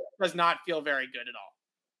corner, which does not feel very good at all.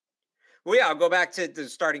 Well, yeah, I'll go back to the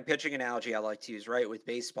starting pitching analogy I like to use, right, with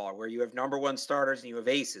baseball, where you have number one starters and you have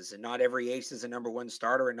aces, and not every ace is a number one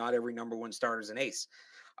starter, and not every number one starter is an ace.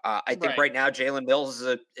 I think right now Jalen Mills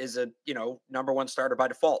is a number one starter by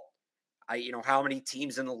default. How many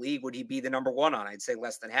teams in the league would he be the number one on? I'd say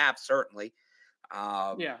less than half, certainly.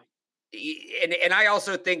 And I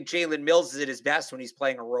also think Jalen Mills is at his best when he's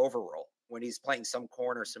playing a rover role, when he's playing some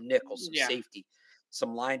corner, some nickel, some safety,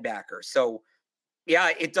 some linebacker. So,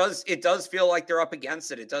 yeah, it does feel like they're up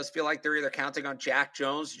against it. It does feel like they're either counting on Jack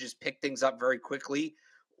Jones to just pick things up very quickly,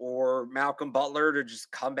 or Malcolm Butler to just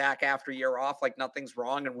come back after a year off like nothing's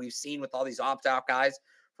wrong. And we've seen with all these opt-out guys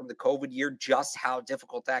from the COVID year just how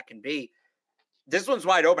difficult that can be. This one's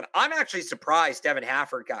wide open. I'm actually surprised Devin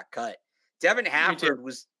Hafford got cut. Devin Hafford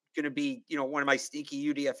was going to be, one of my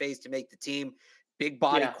sneaky UDFAs to make the team. Big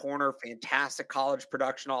body corner, fantastic college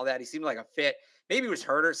production, all that. He seemed like a fit. maybe he was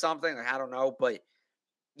hurt or something. Like, I don't know, but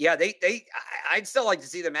yeah, I'd still like to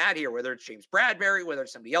see them out here, whether it's James Bradbury, whether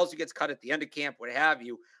it's somebody else who gets cut at the end of camp, what have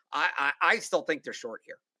you. I still think they're short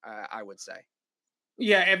here. I would say.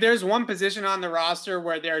 Yeah, if there's one position on the roster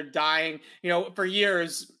where they're dying, for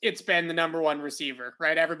years it's been the number one receiver,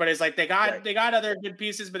 right? Everybody's like they got other good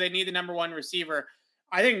pieces, but they need the number one receiver.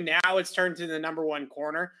 I think now it's turned to the number one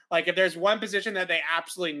corner. Like if there's one position that they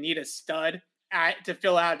absolutely need a stud to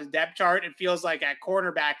fill out the depth chart, it feels like at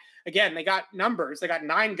cornerback. Again, they got numbers. They got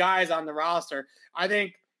 9 guys on the roster. I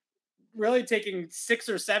think really taking 6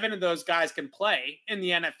 or 7 of those guys can play in the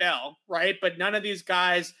NFL, right? But none of these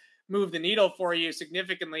guys move the needle for you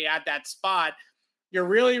significantly at that spot. You're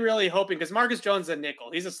really, really hoping, because Marcus Jones is a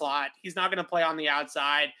nickel. He's a slot. He's not going to play on the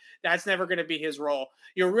outside. That's never going to be his role.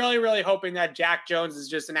 You're really, really hoping that Jack Jones is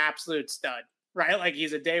just an absolute stud, right? Like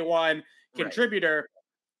he's a day one contributor.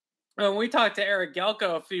 Right. When we talked to Eric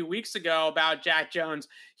Gelko a few weeks ago about Jack Jones,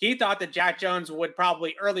 he thought that Jack Jones would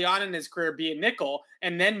probably early on in his career be a nickel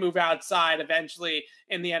and then move outside eventually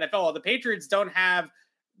in the NFL. The Patriots don't have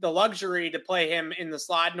the luxury to play him in the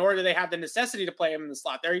slot, nor do they have the necessity to play him in the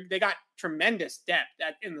slot. They got tremendous depth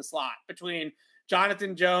in the slot between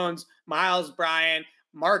Jonathan Jones, Miles Bryant,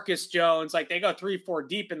 Marcus Jones. Like they go 3-4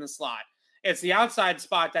 deep in the slot. It's the outside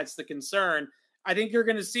spot that's the concern. I think you're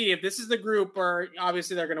going to see, if this is the group where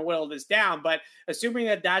obviously they're going to whittle this down, but assuming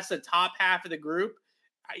that that's the top half of the group,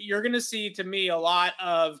 you're going to see, to me, a lot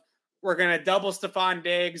of, we're going to double Stephon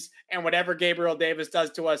Diggs, and whatever Gabriel Davis does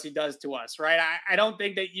to us, he does to us, right? I don't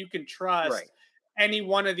think that you can trust any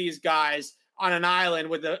one of these guys on an island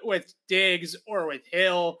with Diggs or with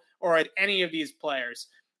Hill or with any of these players.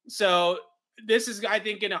 So this is, I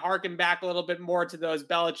think, going to harken back a little bit more to those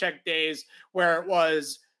Belichick days where it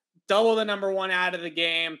was double the number one out of the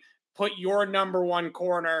game, put your number one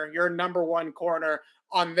corner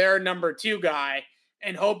on their number 2 guy,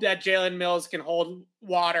 and hope that Jalen Mills can hold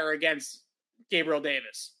water against Gabriel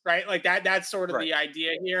Davis, right? Like that's sort of the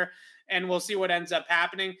idea here. And we'll see what ends up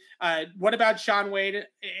happening. What about Shaun Wade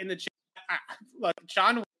in the chat? Look,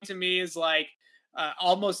 Shaun Wade to me is like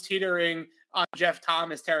almost teetering on Jeff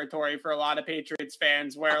Thomas territory for a lot of Patriots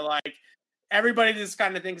fans, where like everybody just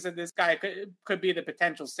kind of thinks that this guy could be the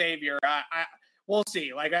potential savior. We'll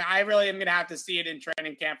see. Like I really am going to have to see it in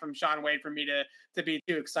training camp from Shaun Wade for me to be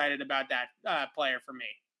too excited about that player for me.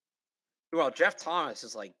 Well, Jeff Thomas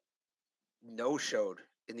is like no-showed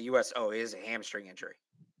in the U.S. Oh, he has a hamstring injury.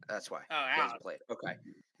 That's why he hasn't played. Okay.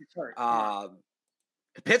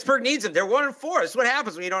 Pittsburgh needs him. They're 1-4. That's what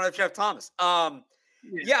happens when you don't have Jeff Thomas.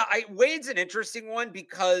 Wade's an interesting one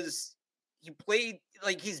because he played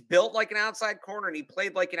like he's built like an outside corner, and he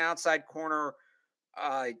played like an outside corner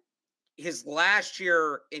his last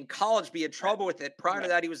year in college. He had trouble with it. Prior to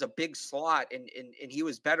that, he was a big slot, and he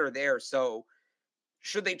was better there. So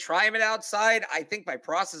should they try him at outside? I think by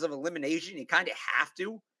process of elimination, you kind of have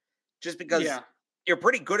to, just because you're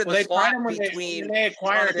pretty good in the slot between. When they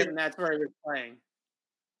acquired him, that's where he was playing.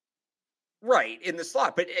 Right, in the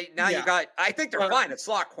slot. But now you got, I think they're fine at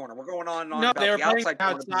slot corner. We're going on about they were the outside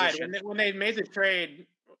corner position. When they made the trade,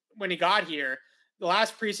 when he got here, the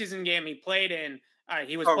last preseason game he played in,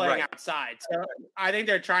 he was playing outside. So I think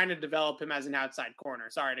they're trying to develop him as an outside corner.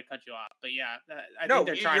 Sorry to cut you off. But I think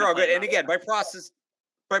they're trying to. You're all good. And again, by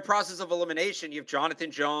process of elimination, you have Jonathan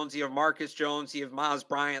Jones, you have Marcus Jones, you have Miles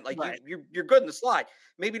Bryant. Like you're good in the slot.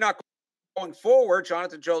 Maybe not going forward.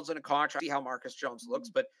 Jonathan Jones in a contract. See how Marcus Jones looks,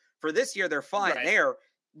 but for this year, they're fine there.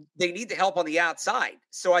 They need the help on the outside.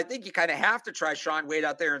 So I think you kind of have to try Shaun Wade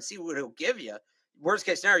out there and see what he'll give you. Worst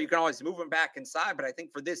case scenario, you can always move him back inside. But I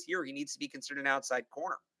think for this year, he needs to be considered an outside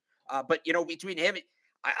corner. But, between him,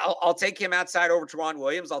 I'll take him outside over Tyrone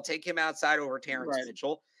Williams. I'll take him outside over Terrence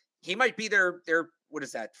Mitchell. He might be their what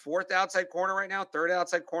is that, 4th outside corner right now, 3rd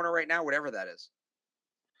outside corner right now, whatever that is.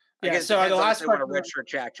 I guess so the last question, want to redshirt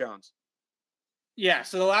Jack Jones. Yeah,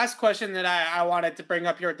 so the last question that I wanted to bring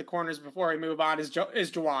up here at the corners before we move on is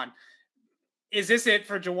Juwan. Is this it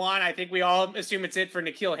for Juwan? I think we all assume it's it for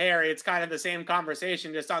N'Keal Harry. It's kind of the same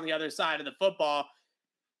conversation, just on the other side of the football.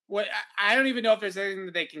 I don't even know if there's anything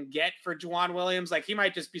that they can get for Juwan Williams. Like, he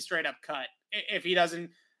might just be straight up cut if he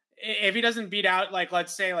doesn't beat out, like,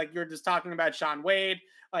 let's say, like you're just talking about Shaun Wade,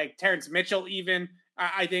 like Terrence Mitchell even,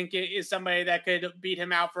 I think is somebody that could beat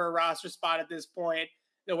him out for a roster spot at this point,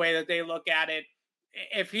 the way that they look at it.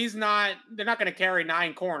 If he's not, they're not going to carry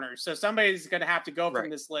 9 corners. So somebody's going to have to go from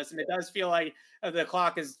this list. And it does feel like the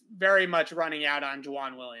clock is very much running out on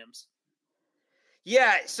Juwan Williams.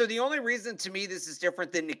 Yeah. So the only reason to me this is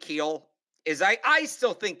different than N'Keal is I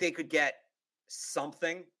still think they could get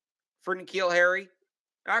something for N'Keal Harry.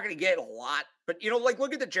 They're not going to get a lot, but like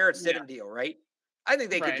look at the Jarrett Stidham deal, right? I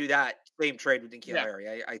think they could Right. do that same trade with N'Keal Yeah.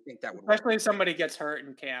 Harry. I think that would work. Especially if somebody gets hurt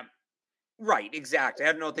in camp. Right, exactly.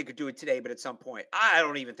 I don't know if they could do it today, but at some point, I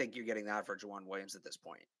don't even think you're getting that for Juwan Williams at this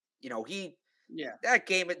point. You know, Yeah. that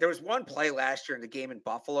game, there was one play last year in the game in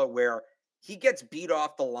Buffalo where he gets beat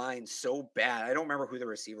off the line so bad. I don't remember who the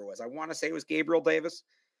receiver was. I want to say it was Gabriel Davis.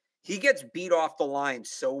 He gets beat off the line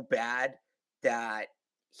so bad that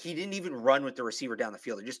he didn't even run with the receiver down the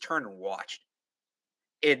field. He just turned and watched.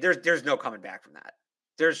 There's no coming back from that.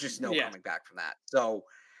 There's just no Yeah. coming back from that. So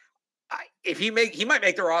if he might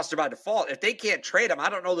make the roster by default. If they can't trade him, I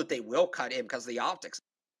don't know that they will cut him because of the optics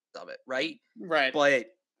of it, right? Right.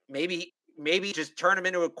 But maybe just turn him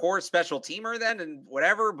into a core special teamer then and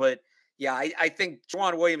whatever. But yeah, I think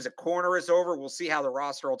Juwan Williams at corner is over. We'll see how the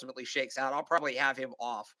roster ultimately shakes out. I'll probably have him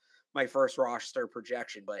off my first roster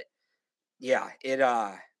projection, but yeah,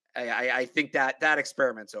 I think that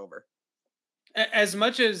experiment's over. As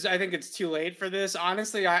much as I think it's too late for this,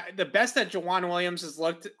 honestly, the best that Juwan Williams has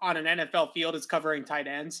looked on an NFL field is covering tight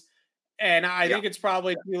ends. And I think it's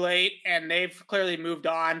probably too late. And they've clearly moved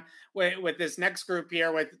on with this next group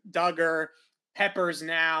here with Duggar, Peppers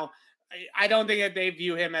now. I don't think that they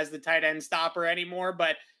view him as the tight end stopper anymore,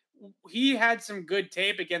 but he had some good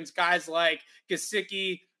tape against guys like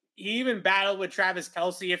Gesicki. He even battled with Travis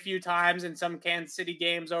Kelce a few times in some Kansas City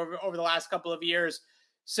games over the last couple of years.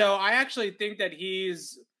 So I actually think that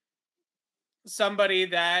he's somebody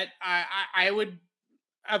that I would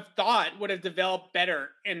have thought would have developed better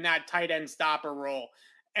in that tight end stopper role.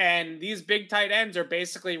 And these big tight ends are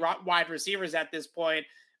basically wide receivers at this point,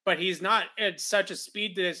 but he's not at such a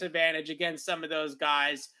speed disadvantage against some of those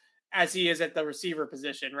guys as he is at the receiver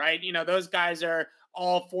position, right? You know, those guys are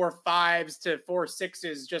all 4.5s to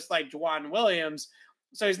 4.6s, just like Juwan Williams.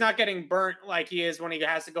 So he's not getting burnt like he is when he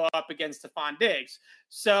has to go up against Stephon Diggs.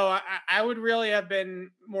 So I would really have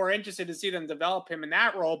been more interested to see them develop him in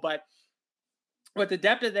that role. But with the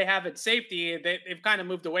depth that they have at safety, they've kind of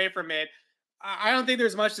moved away from it. I don't think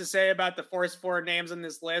there's much to say about the first four names on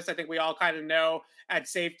this list. I think we all kind of know at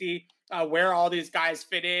safety where all these guys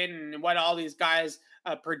fit in and what all these guys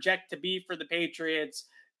project to be for the Patriots.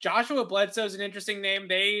 Joshua Bledsoe is an interesting name.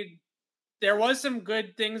 There was some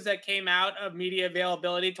good things that came out of media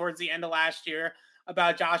availability towards the end of last year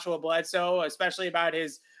about Joshua Bledsoe, especially about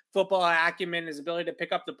his football acumen, his ability to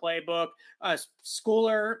pick up the playbook.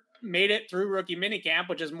 Schooler made it through rookie minicamp,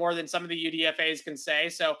 which is more than some of the UDFAs can say.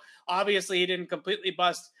 So obviously he didn't completely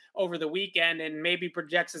bust over the weekend and maybe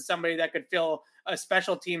projects as somebody that could fill a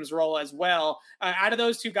special teams role as well. Out of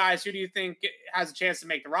those two guys, who do you think has a chance to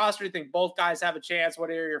make the roster? Do you think both guys have a chance? What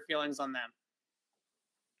are your feelings on them?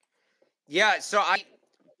 Yeah, so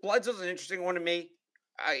Bledsoe's an interesting one to me.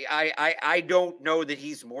 I don't know that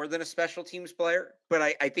he's more than a special teams player, but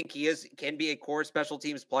I think he can be a core special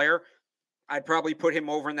teams player. I'd probably put him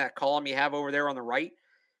over in that column you have over there on the right.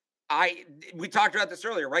 We talked about this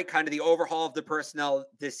earlier, right? Kind of the overhaul of the personnel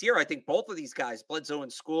this year. I think both of these guys, Bledsoe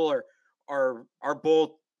and School, are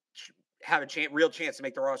both have a real chance to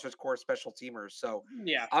make the roster as core special teamers. So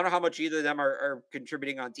yeah, I don't know how much either of them are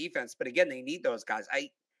contributing on defense, but again, they need those guys.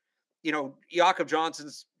 Jakob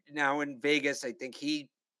Johnson's now in Vegas. I think he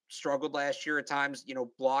struggled last year at times,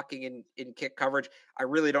 blocking in kick coverage. I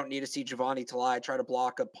really don't need to see Javani Talai try to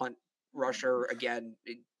block a punt rusher again.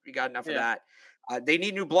 We got enough of that. They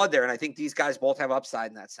need new blood there, and I think these guys both have upside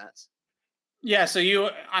in that sense. Yeah, so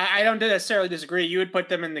I don't necessarily disagree. You would put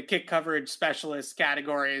them in the kick coverage specialist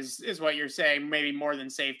category is what you're saying, maybe more than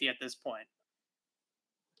safety at this point.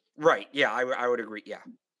 Right, yeah, I would agree, yeah.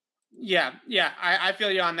 Yeah, I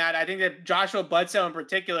feel you on that. I think that Joshua Bledsoe in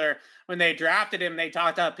particular, when they drafted him, they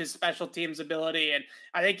talked up his special teams ability. And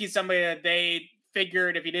I think he's somebody that they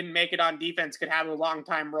figured if he didn't make it on defense could have a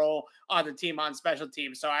long-time role on the team on special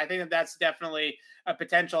teams. So I think that that's definitely a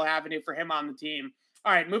potential avenue for him on the team.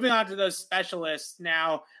 All right, moving on to those specialists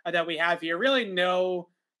now that we have here. Really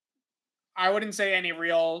I wouldn't say any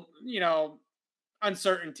real,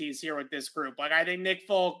 uncertainties here with this group. Like I think Nick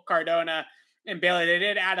Folk, Cardona, and Bailey, they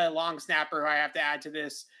did add a long snapper who I have to add to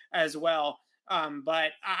this as well.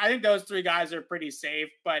 But I think those three guys are pretty safe.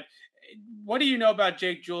 But what do you know about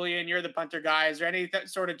Jake Julian? You're the punter guy. Is there any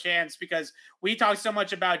sort of chance? Because we talk so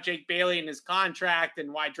much about Jake Bailey and his contract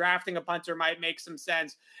and why drafting a punter might make some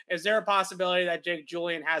sense. Is there a possibility that Jake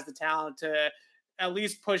Julian has the talent to at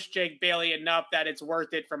least push Jake Bailey enough that it's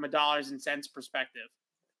worth it from a dollars and cents perspective?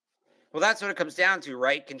 Well, that's what it comes down to,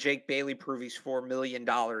 right? Can Jake Bailey prove he's $4 million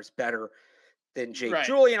better than Jake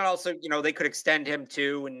Julian? Also, they could extend him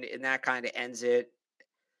too, and that kind of ends it.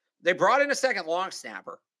 They brought in a second long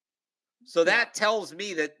snapper. So that tells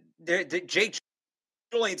me that Jake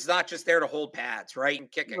Julian's not just there to hold pads, right?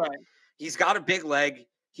 And kicking. Right. He's got a big leg.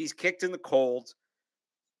 He's kicked in the cold.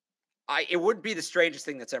 It would be the strangest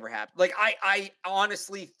thing that's ever happened. Like, I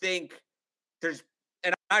honestly think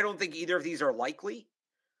and I don't think either of these are likely,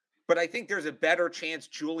 but I think there's a better chance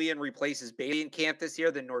Julian replaces Bailey in camp this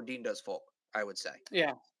year than Nordin does Folk, I would say.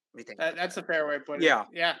 Yeah. What do you think? That's a fair way of putting Yeah. it.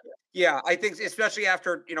 Yeah. Yeah, I think especially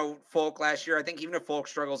after, Folk last year, I think even if Folk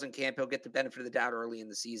struggles in camp, he'll get the benefit of the doubt early in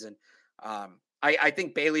the season. I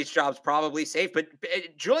think Bailey's job's probably safe, but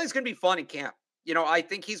Julian's going to be fun in camp. I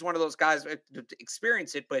think he's one of those guys to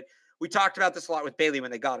experience it, but we talked about this a lot with Bailey when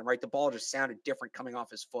they got him, right? The ball just sounded different coming off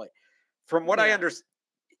his foot. From what I understand,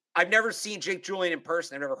 I've never seen Jake Julian in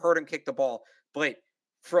person. I've never heard him kick the ball, but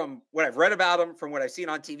from what I've read about him, from what I've seen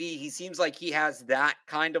on TV, he seems like he has that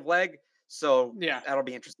kind of leg. So that'll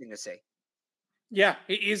be interesting to see. Yeah,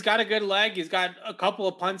 he's got a good leg. He's got a couple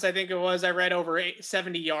of punts, I think it was. I read over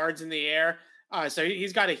 70 yards in the air. So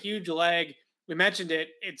he's got a huge leg. We mentioned it.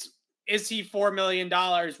 Is he $4 million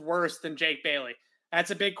worse than Jake Bailey?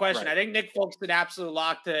 That's a big question. Right. I think Nick Folk's an absolute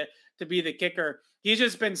lock to be the kicker. He's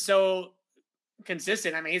just been so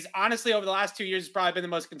consistent. I mean, he's honestly over the last 2 years probably been the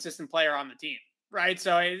most consistent player on the team. Right.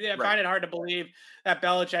 So I find it hard to believe that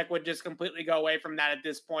Belichick would just completely go away from that at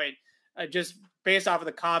this point. Just based off of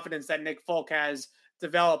the confidence that Nick Folk has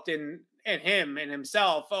developed in him and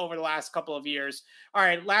himself over the last couple of years. All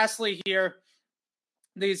right, lastly here,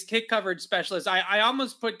 these kick coverage specialists. I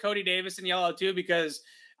almost put Cody Davis in yellow too because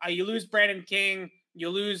you lose Brandon King, you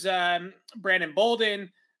lose Brandon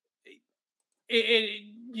Bolden.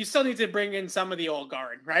 You still need to bring in some of the old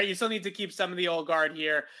guard, right? You still need to keep some of the old guard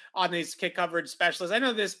here on these kick coverage specialists. I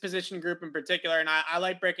know this position group in particular, and I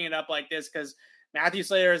like breaking it up like this because Matthew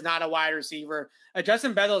Slater is not a wide receiver.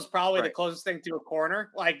 Justin Bethel is probably the closest thing to a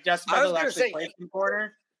corner. Like Justin Bethel actually plays in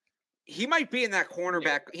corner. He might be in that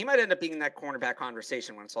cornerback. He might end up being in that cornerback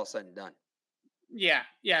conversation when it's all said and done. Yeah.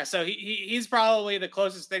 So he's probably the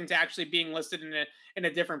closest thing to actually being listed in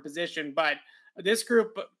a different position. But this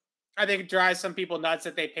group, I think, drives some people nuts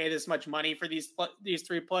that they pay this much money for these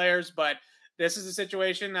three players. But this is a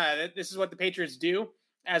situation. This is what the Patriots do,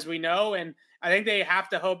 as we know, and I think they have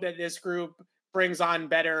to hope that this group brings on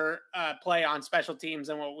better play on special teams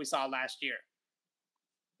than what we saw last year.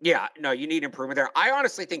 Yeah, no, you need improvement there. I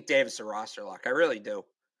honestly think Davis is a roster lock. I really do.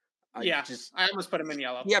 I almost put him in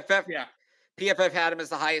yellow. PFF had him as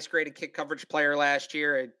the highest graded kick coverage player last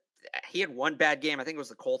year. He had one bad game. I think it was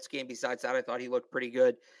the Colts game. Besides that, I thought he looked pretty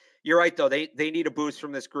good. You're right, though. They need a boost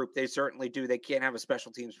from this group. They certainly do. They can't have a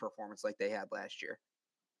special teams performance like they had last year.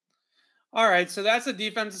 All right, so that's the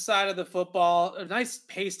defensive side of the football. A nice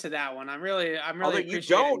pace to that one. I'm really. Although you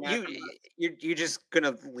don't, you're just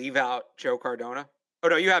gonna leave out Joe Cardona. Oh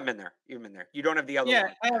no, you have him in there. You don't have the other one.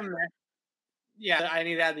 I have him there. Yeah, I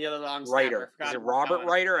need to add the other long Reiter. Is it Robert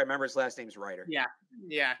Reiter? I remember his last name's Reiter.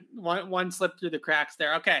 Yeah. One slipped through the cracks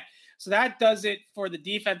there. Okay, so that does it for the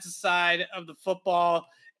defensive side of the football,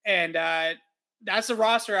 and that's the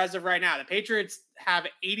roster as of right now. The Patriots have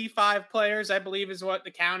 85 players, I believe is what the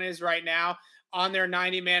count is right now, on their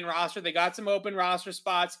 90-man roster. They got some open roster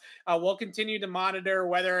spots. We'll continue to monitor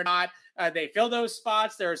whether or not they fill those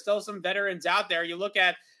spots. There are still some veterans out there. You look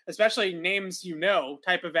at, especially names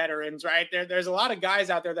type of veterans, right? There's a lot of guys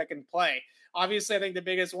out there that can play. Obviously, I think the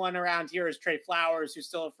biggest one around here is Trey Flowers, who's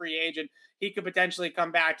still a free agent. He could potentially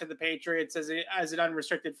come back to the Patriots as an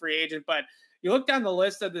unrestricted free agent, but you look down the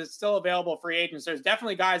list of the still available free agents, there's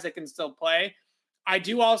definitely guys that can still play. I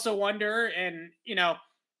do also wonder, and,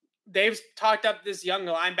 they've talked up this young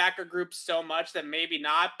linebacker group so much that maybe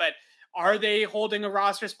not, but are they holding a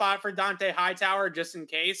roster spot for Dont'a Hightower just in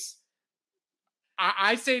case?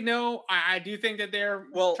 I say no. I do think that they're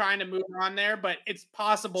trying to move on there, but it's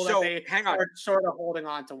possible that they are sort of holding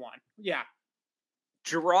on to one. Yeah.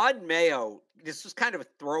 Gerard Mayo, this was kind of a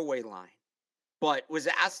throwaway line, but was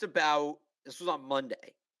asked about, this was on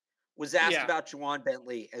Monday, was asked about Juwan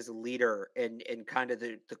Bentley as a leader and kind of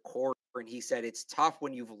the core. And he said, it's tough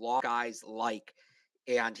when you've lost guys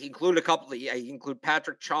and he included he included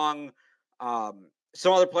Patrick Chung,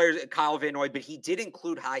 some other players, Kyle Van Noy, but he did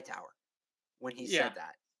include Hightower when he said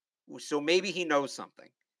that. So maybe he knows something.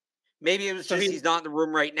 Maybe it was he's not in the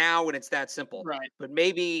room right now and it's that simple. Right. But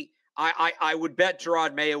maybe I would bet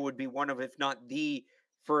Gerard Mayo would be one of, if not the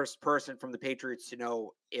first person from the Patriots to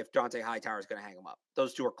know if Dont'a Hightower is going to hang him up.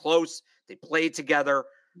 Those two are close. They played together.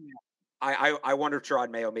 Yeah. I wonder if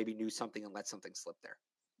Gerard Mayo maybe knew something and let something slip there.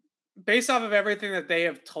 Based off of everything that they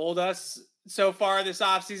have told us so far this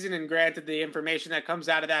offseason, and granted the information that comes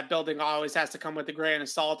out of that building always has to come with a grain of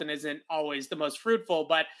salt and isn't always the most fruitful,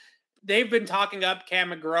 but they've been talking up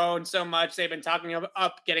Cam McGrone so much. They've been talking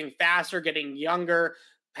up getting faster, getting younger,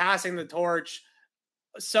 passing the torch.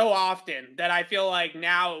 so often that I feel like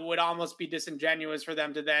now it would almost be disingenuous for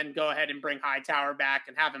them to then go ahead and bring Hightower back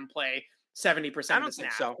and have him play 70% I of the don't think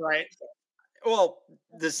snaps, so. right? Well,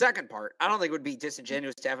 the second part, I don't think it would be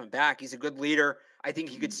disingenuous to have him back. He's a good leader. I think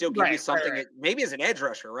he could still give you something, Right. maybe as an edge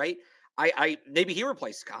rusher, right? I maybe he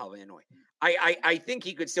replaces Kyle Van Noy. I think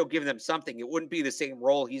he could still give them something. It wouldn't be the same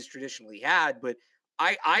role he's traditionally had, but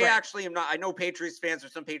I actually am not. I know Patriots fans, or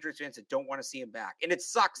some Patriots fans that don't want to see him back, and it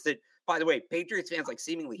sucks that. By the way, Patriots fans like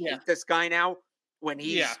seemingly hate this guy now when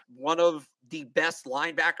he's one of the best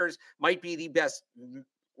linebackers, might be the best.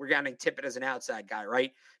 We're getting Tippett as an outside guy,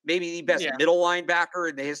 right? Maybe the best middle linebacker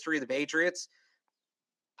in the history of the Patriots.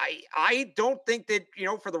 I don't think that,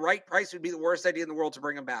 for the right price, it would be the worst idea in the world to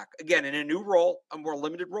bring him back. Again, in a new role, a more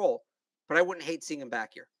limited role, but I wouldn't hate seeing him back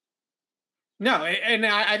here. No, and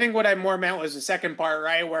I think what I more meant was the second part,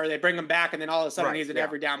 right, where they bring him back and then all of a sudden he's an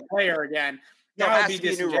every down player again. That would be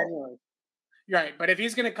disingenuous. Right, but if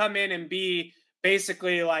he's going to come in and be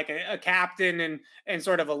basically like a captain and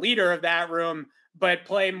sort of a leader of that room, but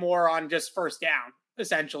play more on just first down,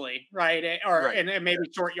 essentially, right? And maybe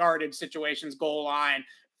short yardage situations, goal line,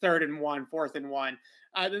 3rd and 1, 4th and 1,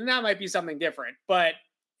 then that might be something different. But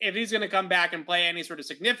if he's going to come back and play any sort of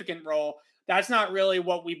significant role, that's not really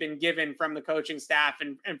what we've been given from the coaching staff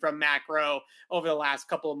and from Matt Groh over the last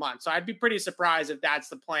couple of months. So I'd be pretty surprised if that's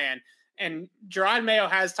the plan. And Jerod Mayo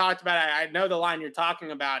has talked about it. I know the line you're talking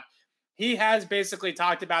about. He has basically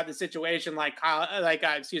talked about the situation like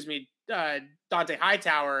Dante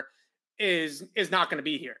Hightower is not going to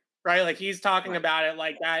be here, right? Like he's talking about it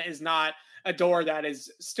like that is not a door that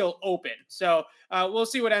is still open. So we'll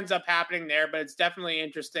see what ends up happening there, but it's definitely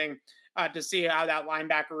interesting to see how that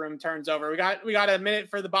linebacker room turns over. We got a minute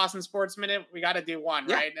for the Boston Sports Minute. We got to do one,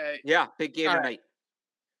 right? Big game tonight.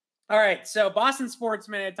 All right, so Boston Sports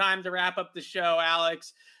Minute, time to wrap up the show,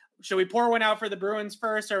 Alex. Should we pour one out for the Bruins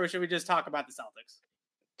first, or should we just talk about the Celtics?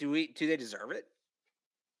 Do they deserve it?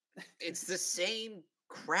 It's the same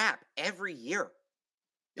crap every year.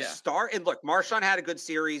 And look, Marchand had a good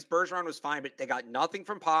series. Bergeron was fine, but they got nothing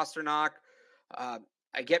from Pasternak.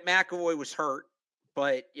 I get McAvoy was hurt,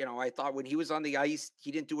 but I thought when he was on the ice, he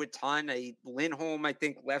didn't do a ton. Lindholm, I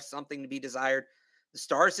think, left something to be desired. The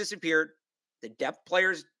Stars disappeared. The depth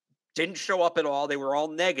players didn't show up at all. They were all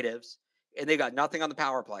negatives, and they got nothing on the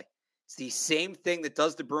power play. It's the same thing that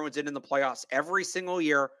does the Bruins in the playoffs every single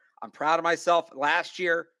year. I'm proud of myself. Last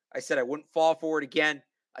year, I said I wouldn't fall for it again.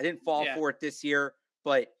 I didn't fall for it this year.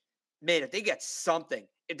 But, man, if they get something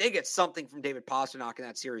from David Pasternak in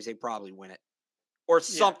that series, they probably win it. Or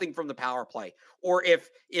something from the power play. Or if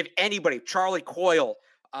anybody, Charlie Coyle,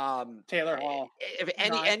 Taylor Hall. If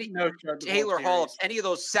Taylor Hall, if any of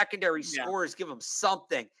those secondary scorers give them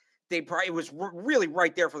something, it was really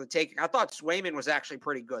right there for the taking. I thought Swayman was actually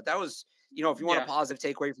pretty good. That was, if you want a positive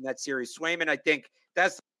takeaway from that series, Swayman, I think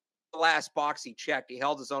that's the last box he checked. He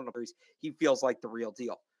held his own. He feels like the real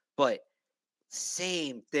deal. But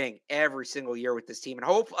same thing every single year with this team.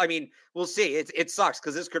 And we'll see. It sucks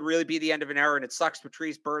because this could really be the end of an era, and it sucks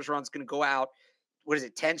Patrice Bergeron's going to go out,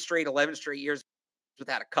 10 straight, 11 straight years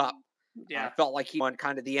without a cup. I felt like he won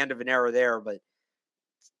kind of the end of an era there, but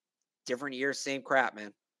different years, same crap,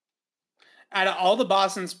 man. Out of all the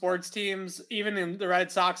Boston sports teams, even in the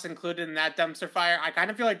Red Sox included in that dumpster fire, I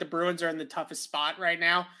kind of feel like the Bruins are in the toughest spot right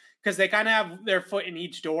now because they kind of have their foot in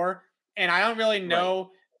each door. And I don't really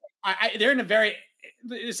know. They're in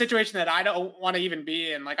a situation that I don't want to even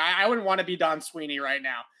be in. Like I wouldn't want to be Don Sweeney right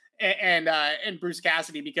now and Bruce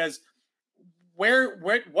Cassidy, because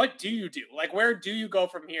what do you do? Like, where do you go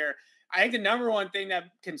from here? I think the number one thing that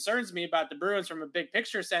concerns me about the Bruins from a big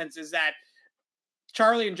picture sense is that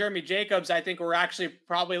Charlie and Jeremy Jacobs, I think, were actually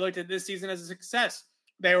probably looked at this season as a success.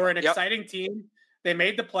 They were an exciting team. They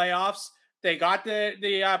made the playoffs. They got the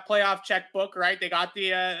playoff checkbook, right? They got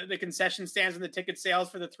the concession stands and the ticket sales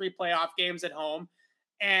for the 3 playoff games at home.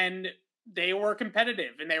 And they were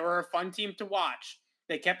competitive, and they were a fun team to watch.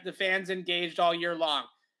 They kept the fans engaged all year long.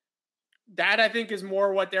 That, I think, is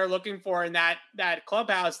more what they're looking for in that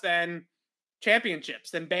clubhouse than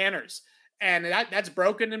championships, than banners. And that's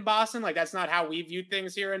broken in Boston. Like, that's not how we view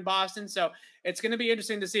things here in Boston. So it's going to be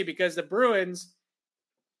interesting to see, because the Bruins,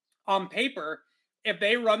 on paper, if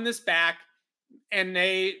they run this back and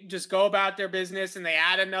they just go about their business and they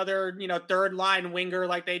add another, third line winger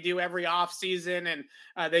like they do every offseason,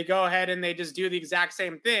 and they go ahead and they just do the exact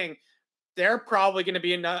same thing, they're probably going to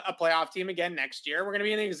be in a playoff team again next year. We're going to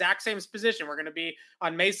be in the exact same position. We're going to be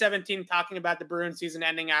on May 17th talking about the Bruins season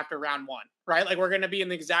ending after round 1, right? Like, we're going to be in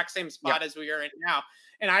the exact same spot as we are in now.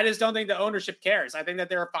 And I just don't think the ownership cares. I think that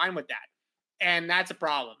they're fine with that. And that's a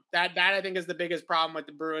problem. That I think is the biggest problem with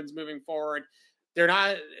the Bruins moving forward. They're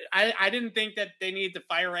not. I didn't think that they need to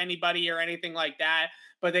fire anybody or anything like that,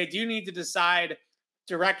 but they do need to decide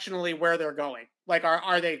directionally where they're going. Like,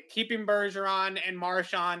 are they keeping Bergeron and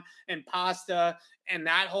Marchand and Pasta and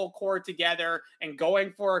that whole core together and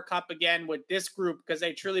going for a cup again with this group because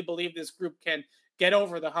they truly believe this group can get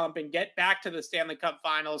over the hump and get back to the Stanley Cup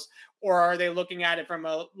Finals? Or are they looking at it from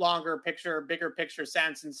a longer picture, bigger picture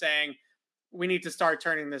sense and saying, we need to start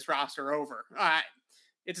turning this roster over?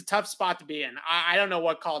 It's a tough spot to be in. I don't know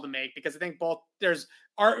what call to make because I think there's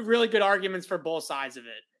really good arguments for both sides of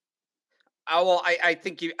it. I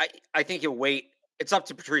think you wait. It's up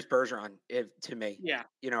to Patrice Bergeron, to me. Yeah.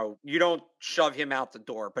 You don't shove him out the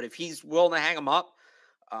door, but if he's willing to hang him up,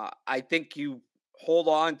 I think you hold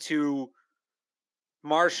on to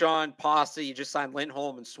Marchand, Pasta. You just signed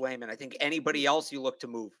Lindholm and Swayman. I think anybody else you look to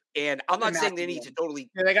move. And I'm not saying they need to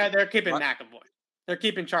totally. Yeah, they're keeping McAvoy. They're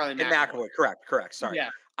keeping Charlie McAvoy. Correct. Sorry. Yeah.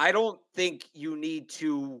 I don't think you need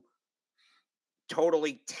to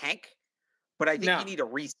totally tank. But I think you need a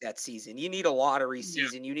reset season. You need a lottery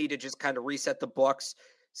season. You need to just kind of reset the books,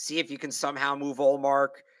 see if you can somehow move Ullmark.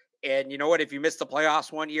 And you know what? If you miss the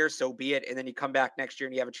playoffs one year, so be it. And then you come back next year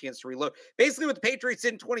and you have a chance to reload. Basically what the Patriots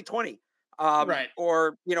did in 2020. Right.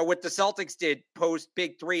 Or, what the Celtics did post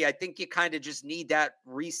Big Three. I think you kind of just need that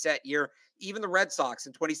reset year. Even the Red Sox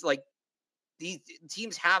in 20, like these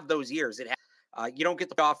teams have those years. You don't get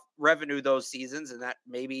the off revenue those seasons, and that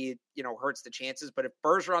maybe, hurts the chances. But if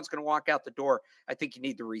Bergeron's going to walk out the door, I think you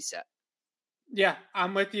need the reset. Yeah,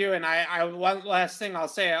 I'm with you. And I one last thing I'll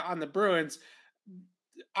say on the Bruins,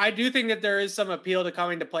 I do think that there is some appeal to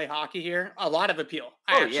coming to play hockey here. A lot of appeal.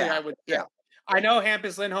 I would. Yeah. I know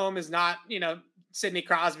Hampus Lindholm is not, Sidney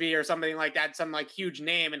Crosby or something like that, some like huge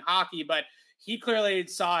name in hockey, but he clearly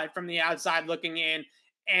saw it from the outside looking in.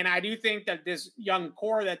 And I do think that this young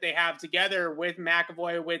core that they have together with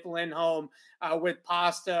McAvoy, with Lindholm, with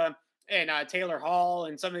Pasta and Taylor Hall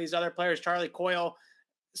and some of these other players, Charlie Coyle,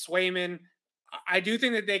 Swayman, I do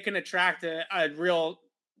think that they can attract a real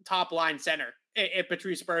top line center if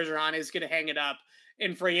Patrice Bergeron is going to hang it up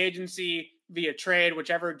in free agency via trade,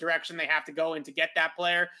 whichever direction they have to go in to get that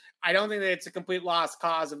player. I don't think that it's a complete lost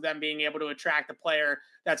cause of them being able to attract a player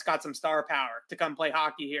that's got some star power to come play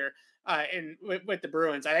hockey here. With the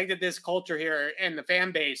Bruins, I think that this culture here and the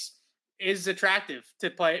fan base is attractive to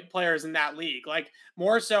players in that league. Like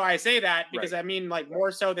more so, I say that because I mean, like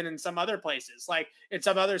more so than in some other places, like in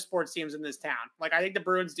some other sports teams in this town. Like I think the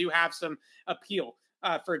Bruins do have some appeal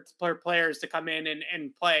for players to come in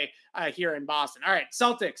and play here in Boston. All right,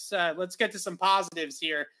 Celtics. Let's get to some positives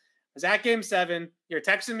here. I was at Game 7. You're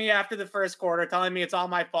texting me after the first quarter, telling me it's all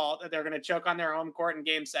my fault that they're going to choke on their home court in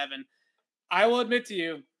Game 7. I will admit to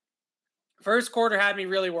you, first quarter had me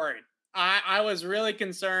really worried. I was really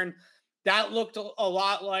concerned. That looked a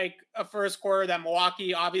lot like a first quarter that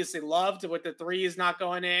Milwaukee obviously loved, with the threes not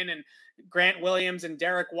going in and Grant Williams and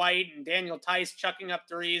Derek White and Daniel Tice chucking up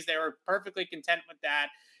threes. They were perfectly content with that.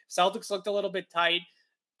 Celtics looked a little bit tight.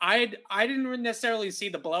 I didn't necessarily see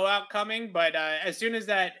the blowout coming, but as soon as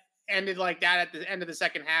that ended like that at the end of the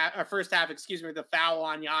first half, with the foul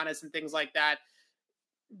on Giannis and things like that,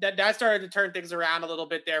 that started to turn things around a little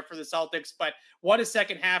bit there for the Celtics. But what a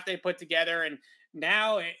second half they put together. And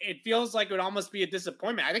now it feels like it would almost be a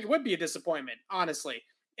disappointment. I think it would be a disappointment, honestly,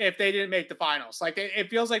 if they didn't make the finals. Like it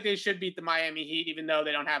feels like they should beat the Miami Heat, even though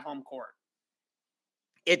they don't have home court.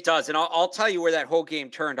 It does. And I'll tell you where that whole game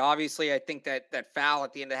turned. Obviously, I think that foul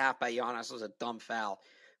at the end of the half by Giannis was a dumb foul.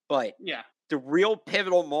 But yeah, the real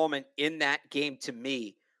pivotal moment in that game to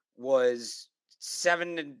me was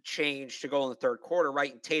 7 and change to go in the third quarter,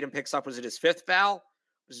 right? And Tatum picks up, was it his fifth foul?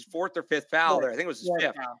 Was his fourth or fifth foul there? I think it was his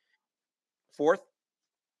fifth. Fourth?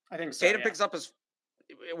 I think so. Tatum picks up his,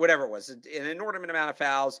 whatever it was, an inordinate amount of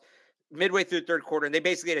fouls midway through the third quarter, and they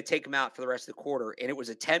basically had to take him out for the rest of the quarter. And it was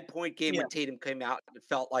a 10-point game when Tatum came out. It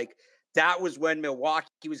felt like that was when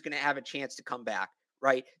Milwaukee was going to have a chance to come back,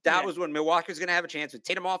 right? That was when Milwaukee was going to have a chance with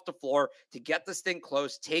Tatum off the floor to get this thing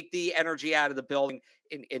close, take the energy out of the building,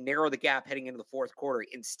 and narrow the gap heading into the fourth quarter.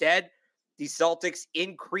 Instead, the Celtics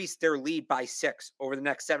increased their lead by 6 over the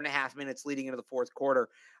next 7.5 minutes leading into the fourth quarter.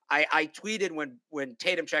 I tweeted when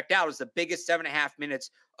Tatum checked out, it was the biggest 7.5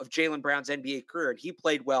 minutes of Jaylen Brown's NBA career, and he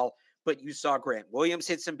played well, but you saw Grant Williams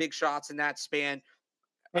hit some big shots in that span.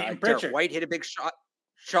 Derek White hit a big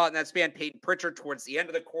shot in that span. Peyton Pritchard towards the end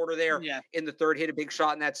of the quarter there in the third hit a big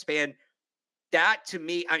shot in that span. That, to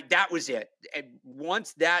me, that was it. And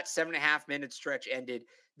once that 7.5 minute stretch ended,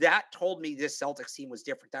 that told me this Celtics team was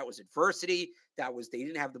different. That was adversity. That was, they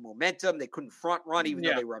didn't have the momentum. They couldn't front run, even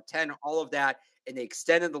though they were up 10, all of that. And they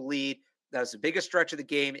extended the lead. That was the biggest stretch of the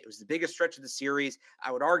game. It was the biggest stretch of the series.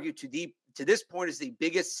 I would argue to this point is the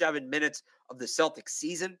biggest 7 minutes of the Celtics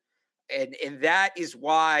season. And that is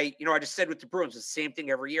why, I just said with the Bruins, it's the same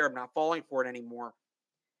thing every year. I'm not falling for it anymore.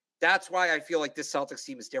 That's why I feel like this Celtics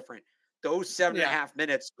team is different. Those 7.5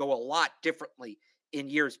 minutes go a lot differently in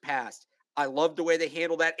years past. I love the way they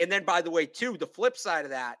handle that. And then, by the way, too, the flip side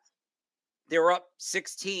of that, they were up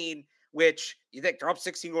 16, which you think they're up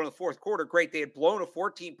 16 going to the fourth quarter. Great. They had blown a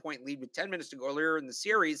 14-point lead with 10 minutes to go earlier in the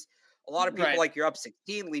series. A lot of people like, you're up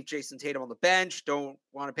 16, leave Jason Tatum on the bench, don't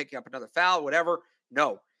want to pick up another foul, whatever.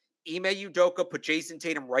 No. Ime Udoka put Jason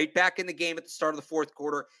Tatum right back in the game at the start of the fourth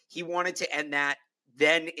quarter. He wanted to end that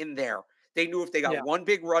then and there. They knew if they got one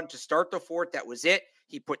big run to start the fourth, that was it.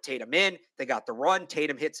 He put Tatum in. They got the run.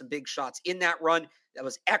 Tatum hit some big shots in that run. That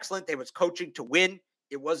was excellent. They was coaching to win.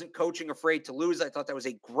 It wasn't coaching afraid to lose. I thought that was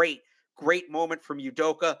a great moment from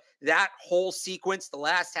Udoka. That whole sequence, the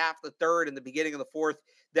last half of the third and the beginning of the fourth,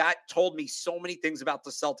 that told me so many things about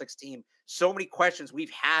the Celtics team. So many questions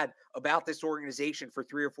we've had about this organization for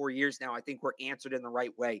 3 or 4 years now, I think were answered in the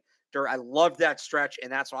right way. I loved that stretch, and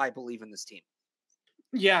that's why I believe in this team.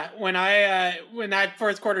 Yeah, when that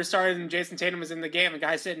fourth quarter started and Jason Tatum was in the game, the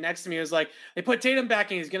guy sitting next to me was like, they put Tatum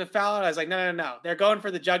back and he's going to foul out. I was like, no. They're going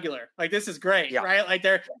for the jugular. Like, this is great, right? Like,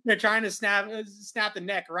 they're trying to snap the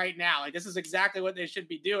neck right now. Like, this is exactly what they should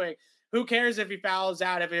be doing. Who cares if he fouls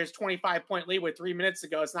out? If there's 25-point lead with 3 minutes to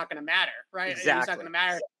go, it's not going to matter, right? Exactly. It's not going to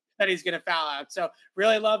matter that he's going to foul out. So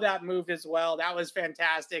really love that move as well. That was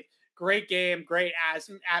fantastic. Great game, great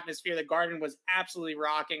atmosphere. The Garden was absolutely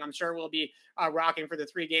rocking. I'm sure we'll be rocking for the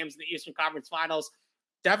 3 games in the Eastern Conference Finals.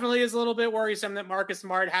 Definitely is a little bit worrisome that Marcus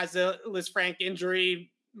Smart has a Lisfranc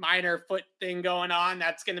injury, minor foot thing going on.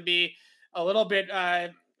 That's going to be a little bit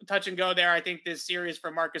touch and go there, I think, this series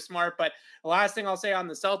for Marcus Smart. But the last thing I'll say on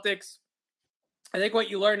the Celtics, I think what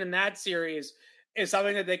you learned in that series is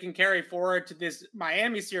something that they can carry forward to this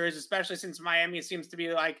Miami series, especially since Miami seems to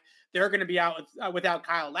be like they're going to be out without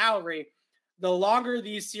Kyle Lowry. The longer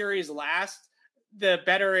these series last, the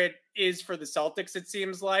better it is for the Celtics, it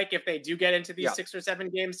seems like, if they do get into these 6 or 7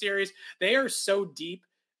 game series. They are so deep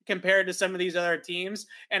compared to some of these other teams.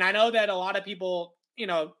 And I know that a lot of people,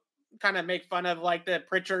 kind of make fun of like the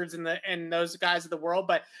Pritchards and those guys of the world,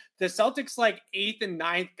 but the Celtics, like 8th and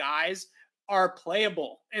 9th guys, are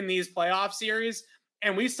playable in these playoff series.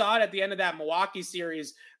 And we saw it at the end of that Milwaukee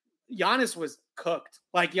series. Giannis was cooked.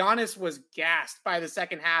 Like, Giannis was gassed by the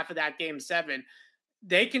second half of that game 7.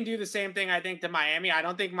 They can do the same thing, I think, to Miami. I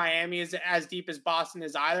don't think Miami is as deep as Boston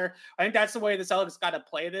is either. I think that's the way the Celtics got to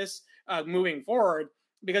play this moving forward,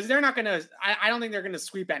 because they're not going to, I don't think they're going to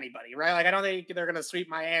sweep anybody, right? Like, I don't think they're going to sweep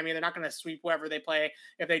Miami. They're not going to sweep whoever they play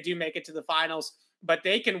if they do make it to the finals. But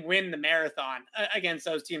they can win the marathon against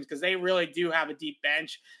those teams, because they really do have a deep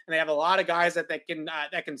bench, and they have a lot of guys that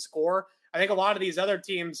can score. I think a lot of these other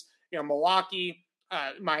teams, Milwaukee,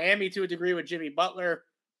 Miami to a degree with Jimmy Butler,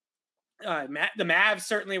 the Mavs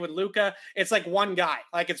certainly with Luka, it's like one guy.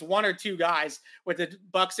 Like, it's 1 or 2 guys. With the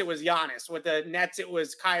Bucks, it was Giannis. With the Nets, it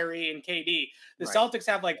was Kyrie and KD. The Celtics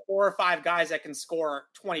have like 4 or 5 guys that can score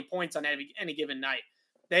 20 points on any given night.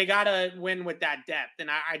 They got to win with that depth. And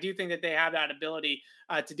I do think that they have that ability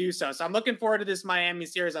to do so. So I'm looking forward to this Miami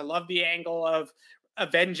series. I love the angle of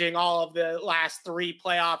avenging all of the last 3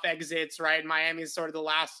 playoff exits, right? Miami is sort of the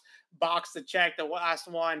last box to check, the last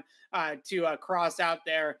one to cross out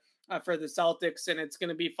there for the Celtics. And it's going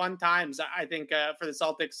to be fun times, I think, for the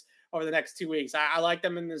Celtics over the next 2 weeks. I like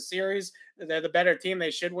them in this series. They're the better team.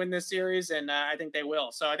 They should win this series, and I think they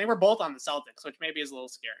will. So I think we're both on the Celtics, which maybe is a little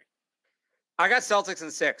scary. I got Celtics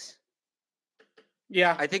in 6.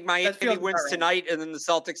 Yeah. I think Miami wins tonight, and then the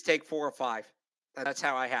Celtics take 4 or 5. That's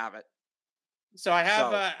how I have it. So I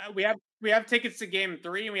have we have tickets to game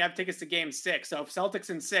 3, and we have tickets to game 6. So if Celtics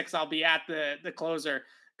in 6, I'll be at the closer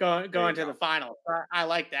going to the final. I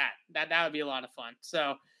like that. That would be a lot of fun.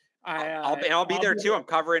 So I'll be there too. I'm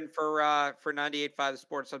covering for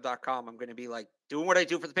 98.5thesportshub.com. I'm going to be like doing what I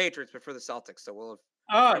do for the Patriots, but for the Celtics. So we'll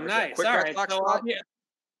have nice. All right. So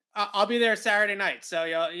I'll be there Saturday night. So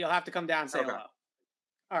you'll have to come down and say hello.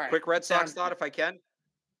 All right. Quick Red Sox thought, if I can.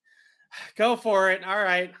 Go for it. All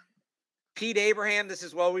right. Pete Abraham, this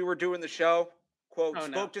is while we were doing the show, quote,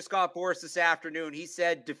 spoke to Scott Boras this afternoon. He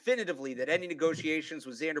said definitively that any negotiations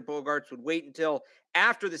with Xander Bogaerts would wait until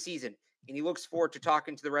after the season, and he looks forward to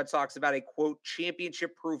talking to the Red Sox about a, quote,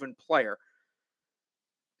 championship-proven player.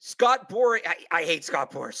 Scott Boras, I hate Scott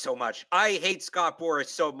Boras so much.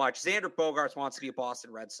 Xander Bogaerts wants to be a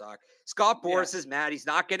Boston Red Sox. Scott Boras is mad. He's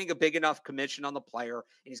not getting a big enough commission on the player,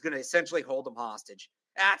 and he's going to essentially hold him hostage.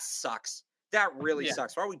 That sucks. That really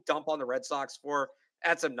sucks. Why are we dump on the Red Sox for?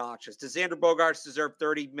 That's obnoxious. Does Xander Bogaerts deserve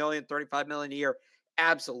 30 million, 35 million a year?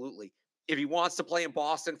 Absolutely. If he wants to play in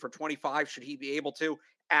Boston for 25, should he be able to?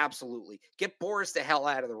 Absolutely. Get Boris the hell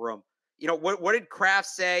out of the room. You know, what did Kraft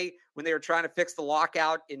say when they were trying to fix the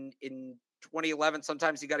lockout in 2011?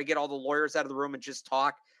 Sometimes you got to get all the lawyers out of the room and just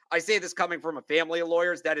talk. I say this coming from a family of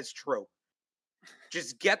lawyers. That is true.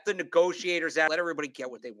 Just get the negotiators out. Let everybody get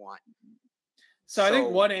what they want. So I think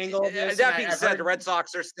one angle of this. That being said, the Red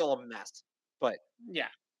Sox are still a mess. But yeah,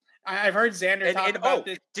 I've heard Xander talk about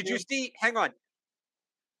this. Did you see? Hang on.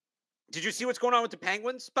 Did you see what's going on with the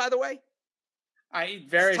Penguins? By the way,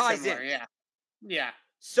 very similar. Yeah.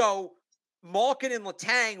 So Malkin and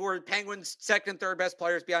Letang were Penguins' second and third best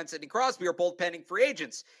players behind Sidney Crosby, are both pending free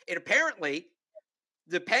agents, and apparently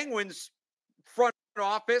the Penguins front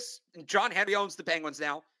office, and John Henry owns the Penguins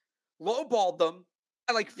now, lowballed them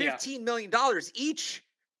at like $15 million each.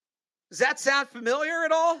 Does that sound familiar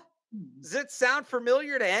at all? Does it sound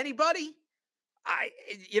familiar to anybody?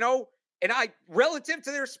 Relative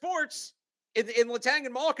to their sports, in Letang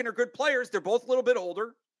and Malkin are good players. They're both a little bit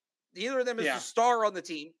older. Neither of them is a star on the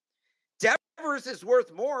team. Devers is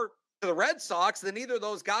worth more to the Red Sox than either of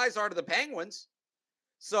those guys are to the Penguins.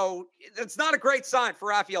 So it's not a great sign for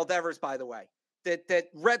Rafael Devers, by the way, that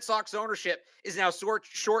Red Sox ownership is now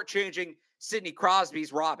shortchanging Sidney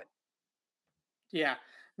Crosby's Robin. Yeah,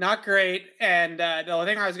 not great. And the only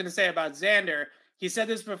thing I was going to say about Xander, he said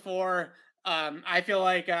this before. I feel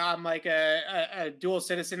like I'm like a dual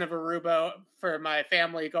citizen of Aruba for my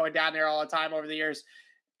family, going down there all the time over the years.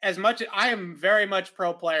 As much I am very much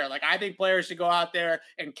pro player. Like, I think players should go out there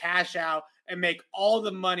and cash out and make all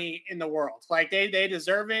the money in the world. Like, they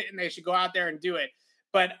deserve it and they should go out there and do it.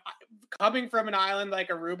 But coming from an island like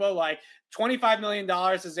Aruba, like $25 million to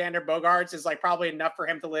Xander Bogaerts is like probably enough for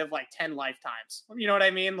him to live like 10 lifetimes. You know what I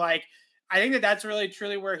mean? Like, I think that's really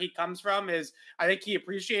truly where he comes from. Is I think he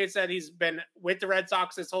appreciates that he's been with the Red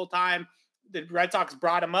Sox this whole time. The Red Sox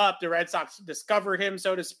brought him up. The Red Sox discovered him,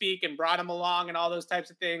 so to speak, and brought him along and all those types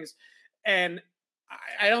of things. And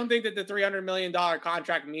I don't think that the $300 million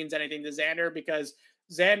contract means anything to Xander, because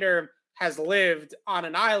Xander has lived on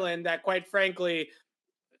an island that, quite frankly,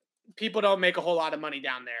 people don't make a whole lot of money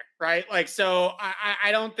down there, right? Like, so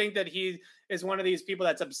I don't think that he is one of these people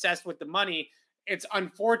that's obsessed with the money. It's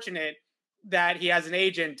unfortunate that he has an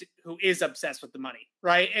agent who is obsessed with the money,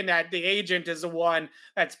 right? And that the agent is the one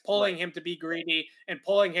that's pulling him to be greedy and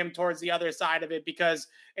pulling him towards the other side of it, because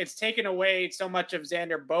it's taken away so much of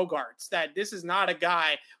Xander Bogaerts. That this is not a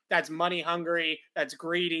guy that's money hungry, that's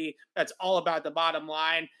greedy, that's all about the bottom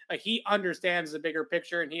line. Like, he understands the bigger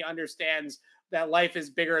picture, and he understands that life is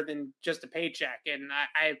bigger than just a paycheck. And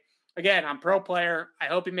Again, I'm pro player. I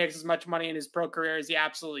hope he makes as much money in his pro career as he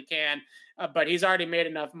absolutely can. But he's already made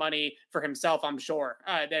enough money for himself, I'm sure,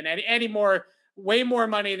 than way more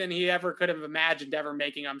money than he ever could have imagined ever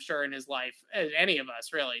making, I'm sure, in his life, as any of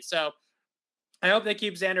us, really. So I hope they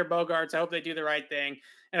keep Xander Bogaerts. I hope they do the right thing.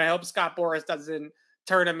 And I hope Scott Boras doesn't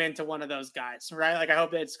turn him into one of those guys, right? Like, I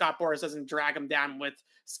hope that Scott Boras doesn't drag him down with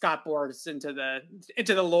Scott Boras into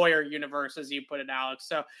the lawyer universe, as you put it, Alex.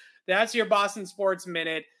 So that's your Boston Sports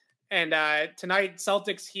Minute. And tonight,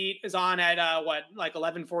 Celtics Heat is on at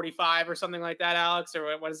 11:45 or something like that, Alex?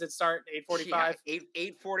 Or what does it start? 8:45? Yeah,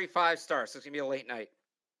 8:45 starts. So it's gonna be a late night.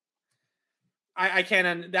 I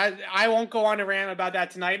can't. I won't go on a rant about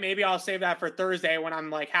that tonight. Maybe I'll save that for Thursday when I'm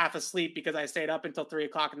like half asleep because I stayed up until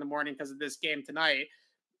 3:00 in the morning because of this game tonight.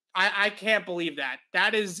 I can't believe that.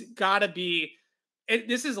 That is gotta be.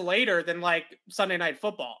 This is later than like Sunday Night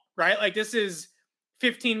Football, right? Like, this is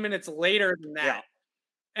 15 minutes later than that. Yeah.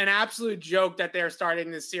 An absolute joke that they're starting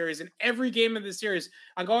this series. And every game of the series,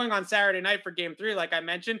 I'm going on Saturday night for game 3, like I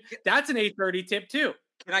mentioned. That's an 8:30 tip too.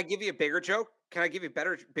 Can I give you a bigger joke? Can I give you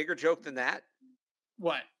a bigger joke than that?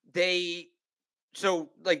 What? So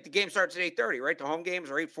like the game starts at 8:30, right? The home games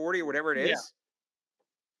are 8:40 or whatever it is. Yeah.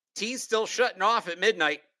 T's still shutting off at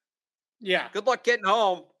midnight. Yeah. Good luck getting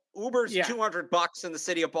home. Uber's $200 in the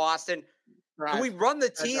city of Boston. Right. Can we run the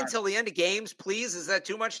T until the end of games, please? Is that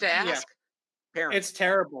too much to ask? Yeah. Apparently. It's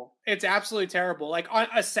terrible. It's absolutely terrible. Like, on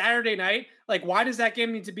a Saturday night, like, why does that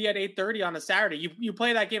game need to be at 8:30 on a Saturday? You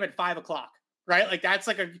play that game at 5:00, right? Like, that's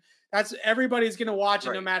everybody's going to watch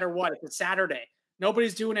it no matter what. It's a Saturday.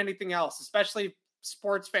 Nobody's doing anything else, especially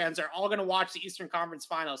sports fans are all going to watch the Eastern Conference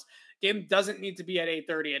Finals. Game doesn't need to be at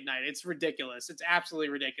 8:30 at night. It's ridiculous. It's absolutely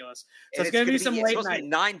ridiculous. So it's going to be some late night.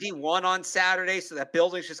 91 on Saturday, so that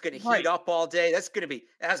building's just going to heat up all day. That's going to be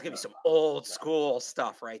some old school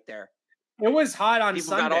stuff right there. It was hot on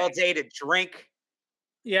Sunday. People got all day to drink.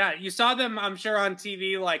 Yeah, you saw them, I'm sure, on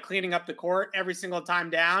TV, like cleaning up the court every single time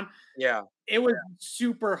down. Yeah. it was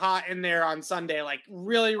super hot in there on Sunday, like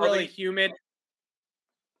really humid.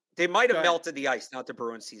 They might have melted the ice. Not the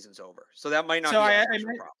Bruins season's over, so that might not be as much of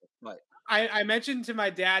a problem. But I mentioned to my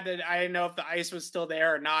dad that I didn't know if the ice was still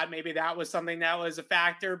there or not. Maybe that was something that was a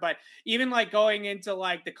factor. But even like going into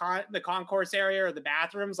like the concourse area or the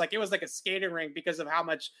bathrooms, like it was like a skating rink because of how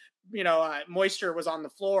much moisture was on the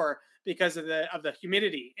floor because of the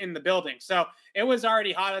humidity in the building. So it was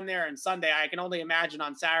already hot in there on Sunday. I can only imagine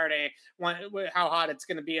on Saturday how hot it's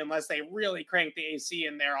going to be unless they really crank the AC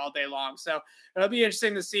in there all day long. So it'll be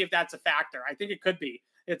interesting to see if that's a factor. I think it could be.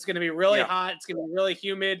 It's going to be really hot. It's going to be really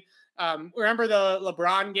humid. Remember the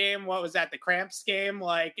LeBron game? What was that? The Cramps game,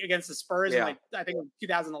 like against the Spurs in I think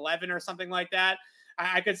 2011 or something like that.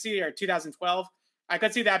 I could see, or 2012. I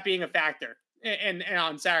could see that being a factor. And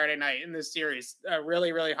on Saturday night in this series,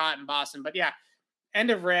 really hot in Boston. But yeah,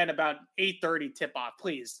 end of rant about 8:30 tip off.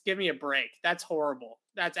 Please give me a break. That's horrible.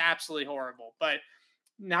 That's absolutely horrible. But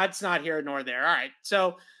that's not here nor there. All right,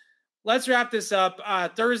 so let's wrap this up.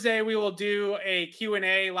 Thursday, we will do a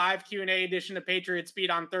Q&A, live Q&A edition of Patriots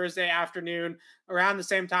Beat on Thursday afternoon around the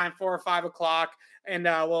same time, 4 or 5 o'clock. And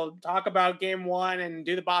we'll talk about game one and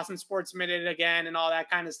do the Boston Sports Minute again and all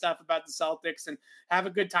that kind of stuff about the Celtics and have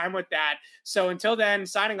a good time with that. So until then,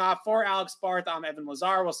 signing off for Alex Barth, I'm Evan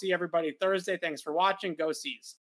Lazar. We'll see everybody Thursday. Thanks for watching. Go Seas.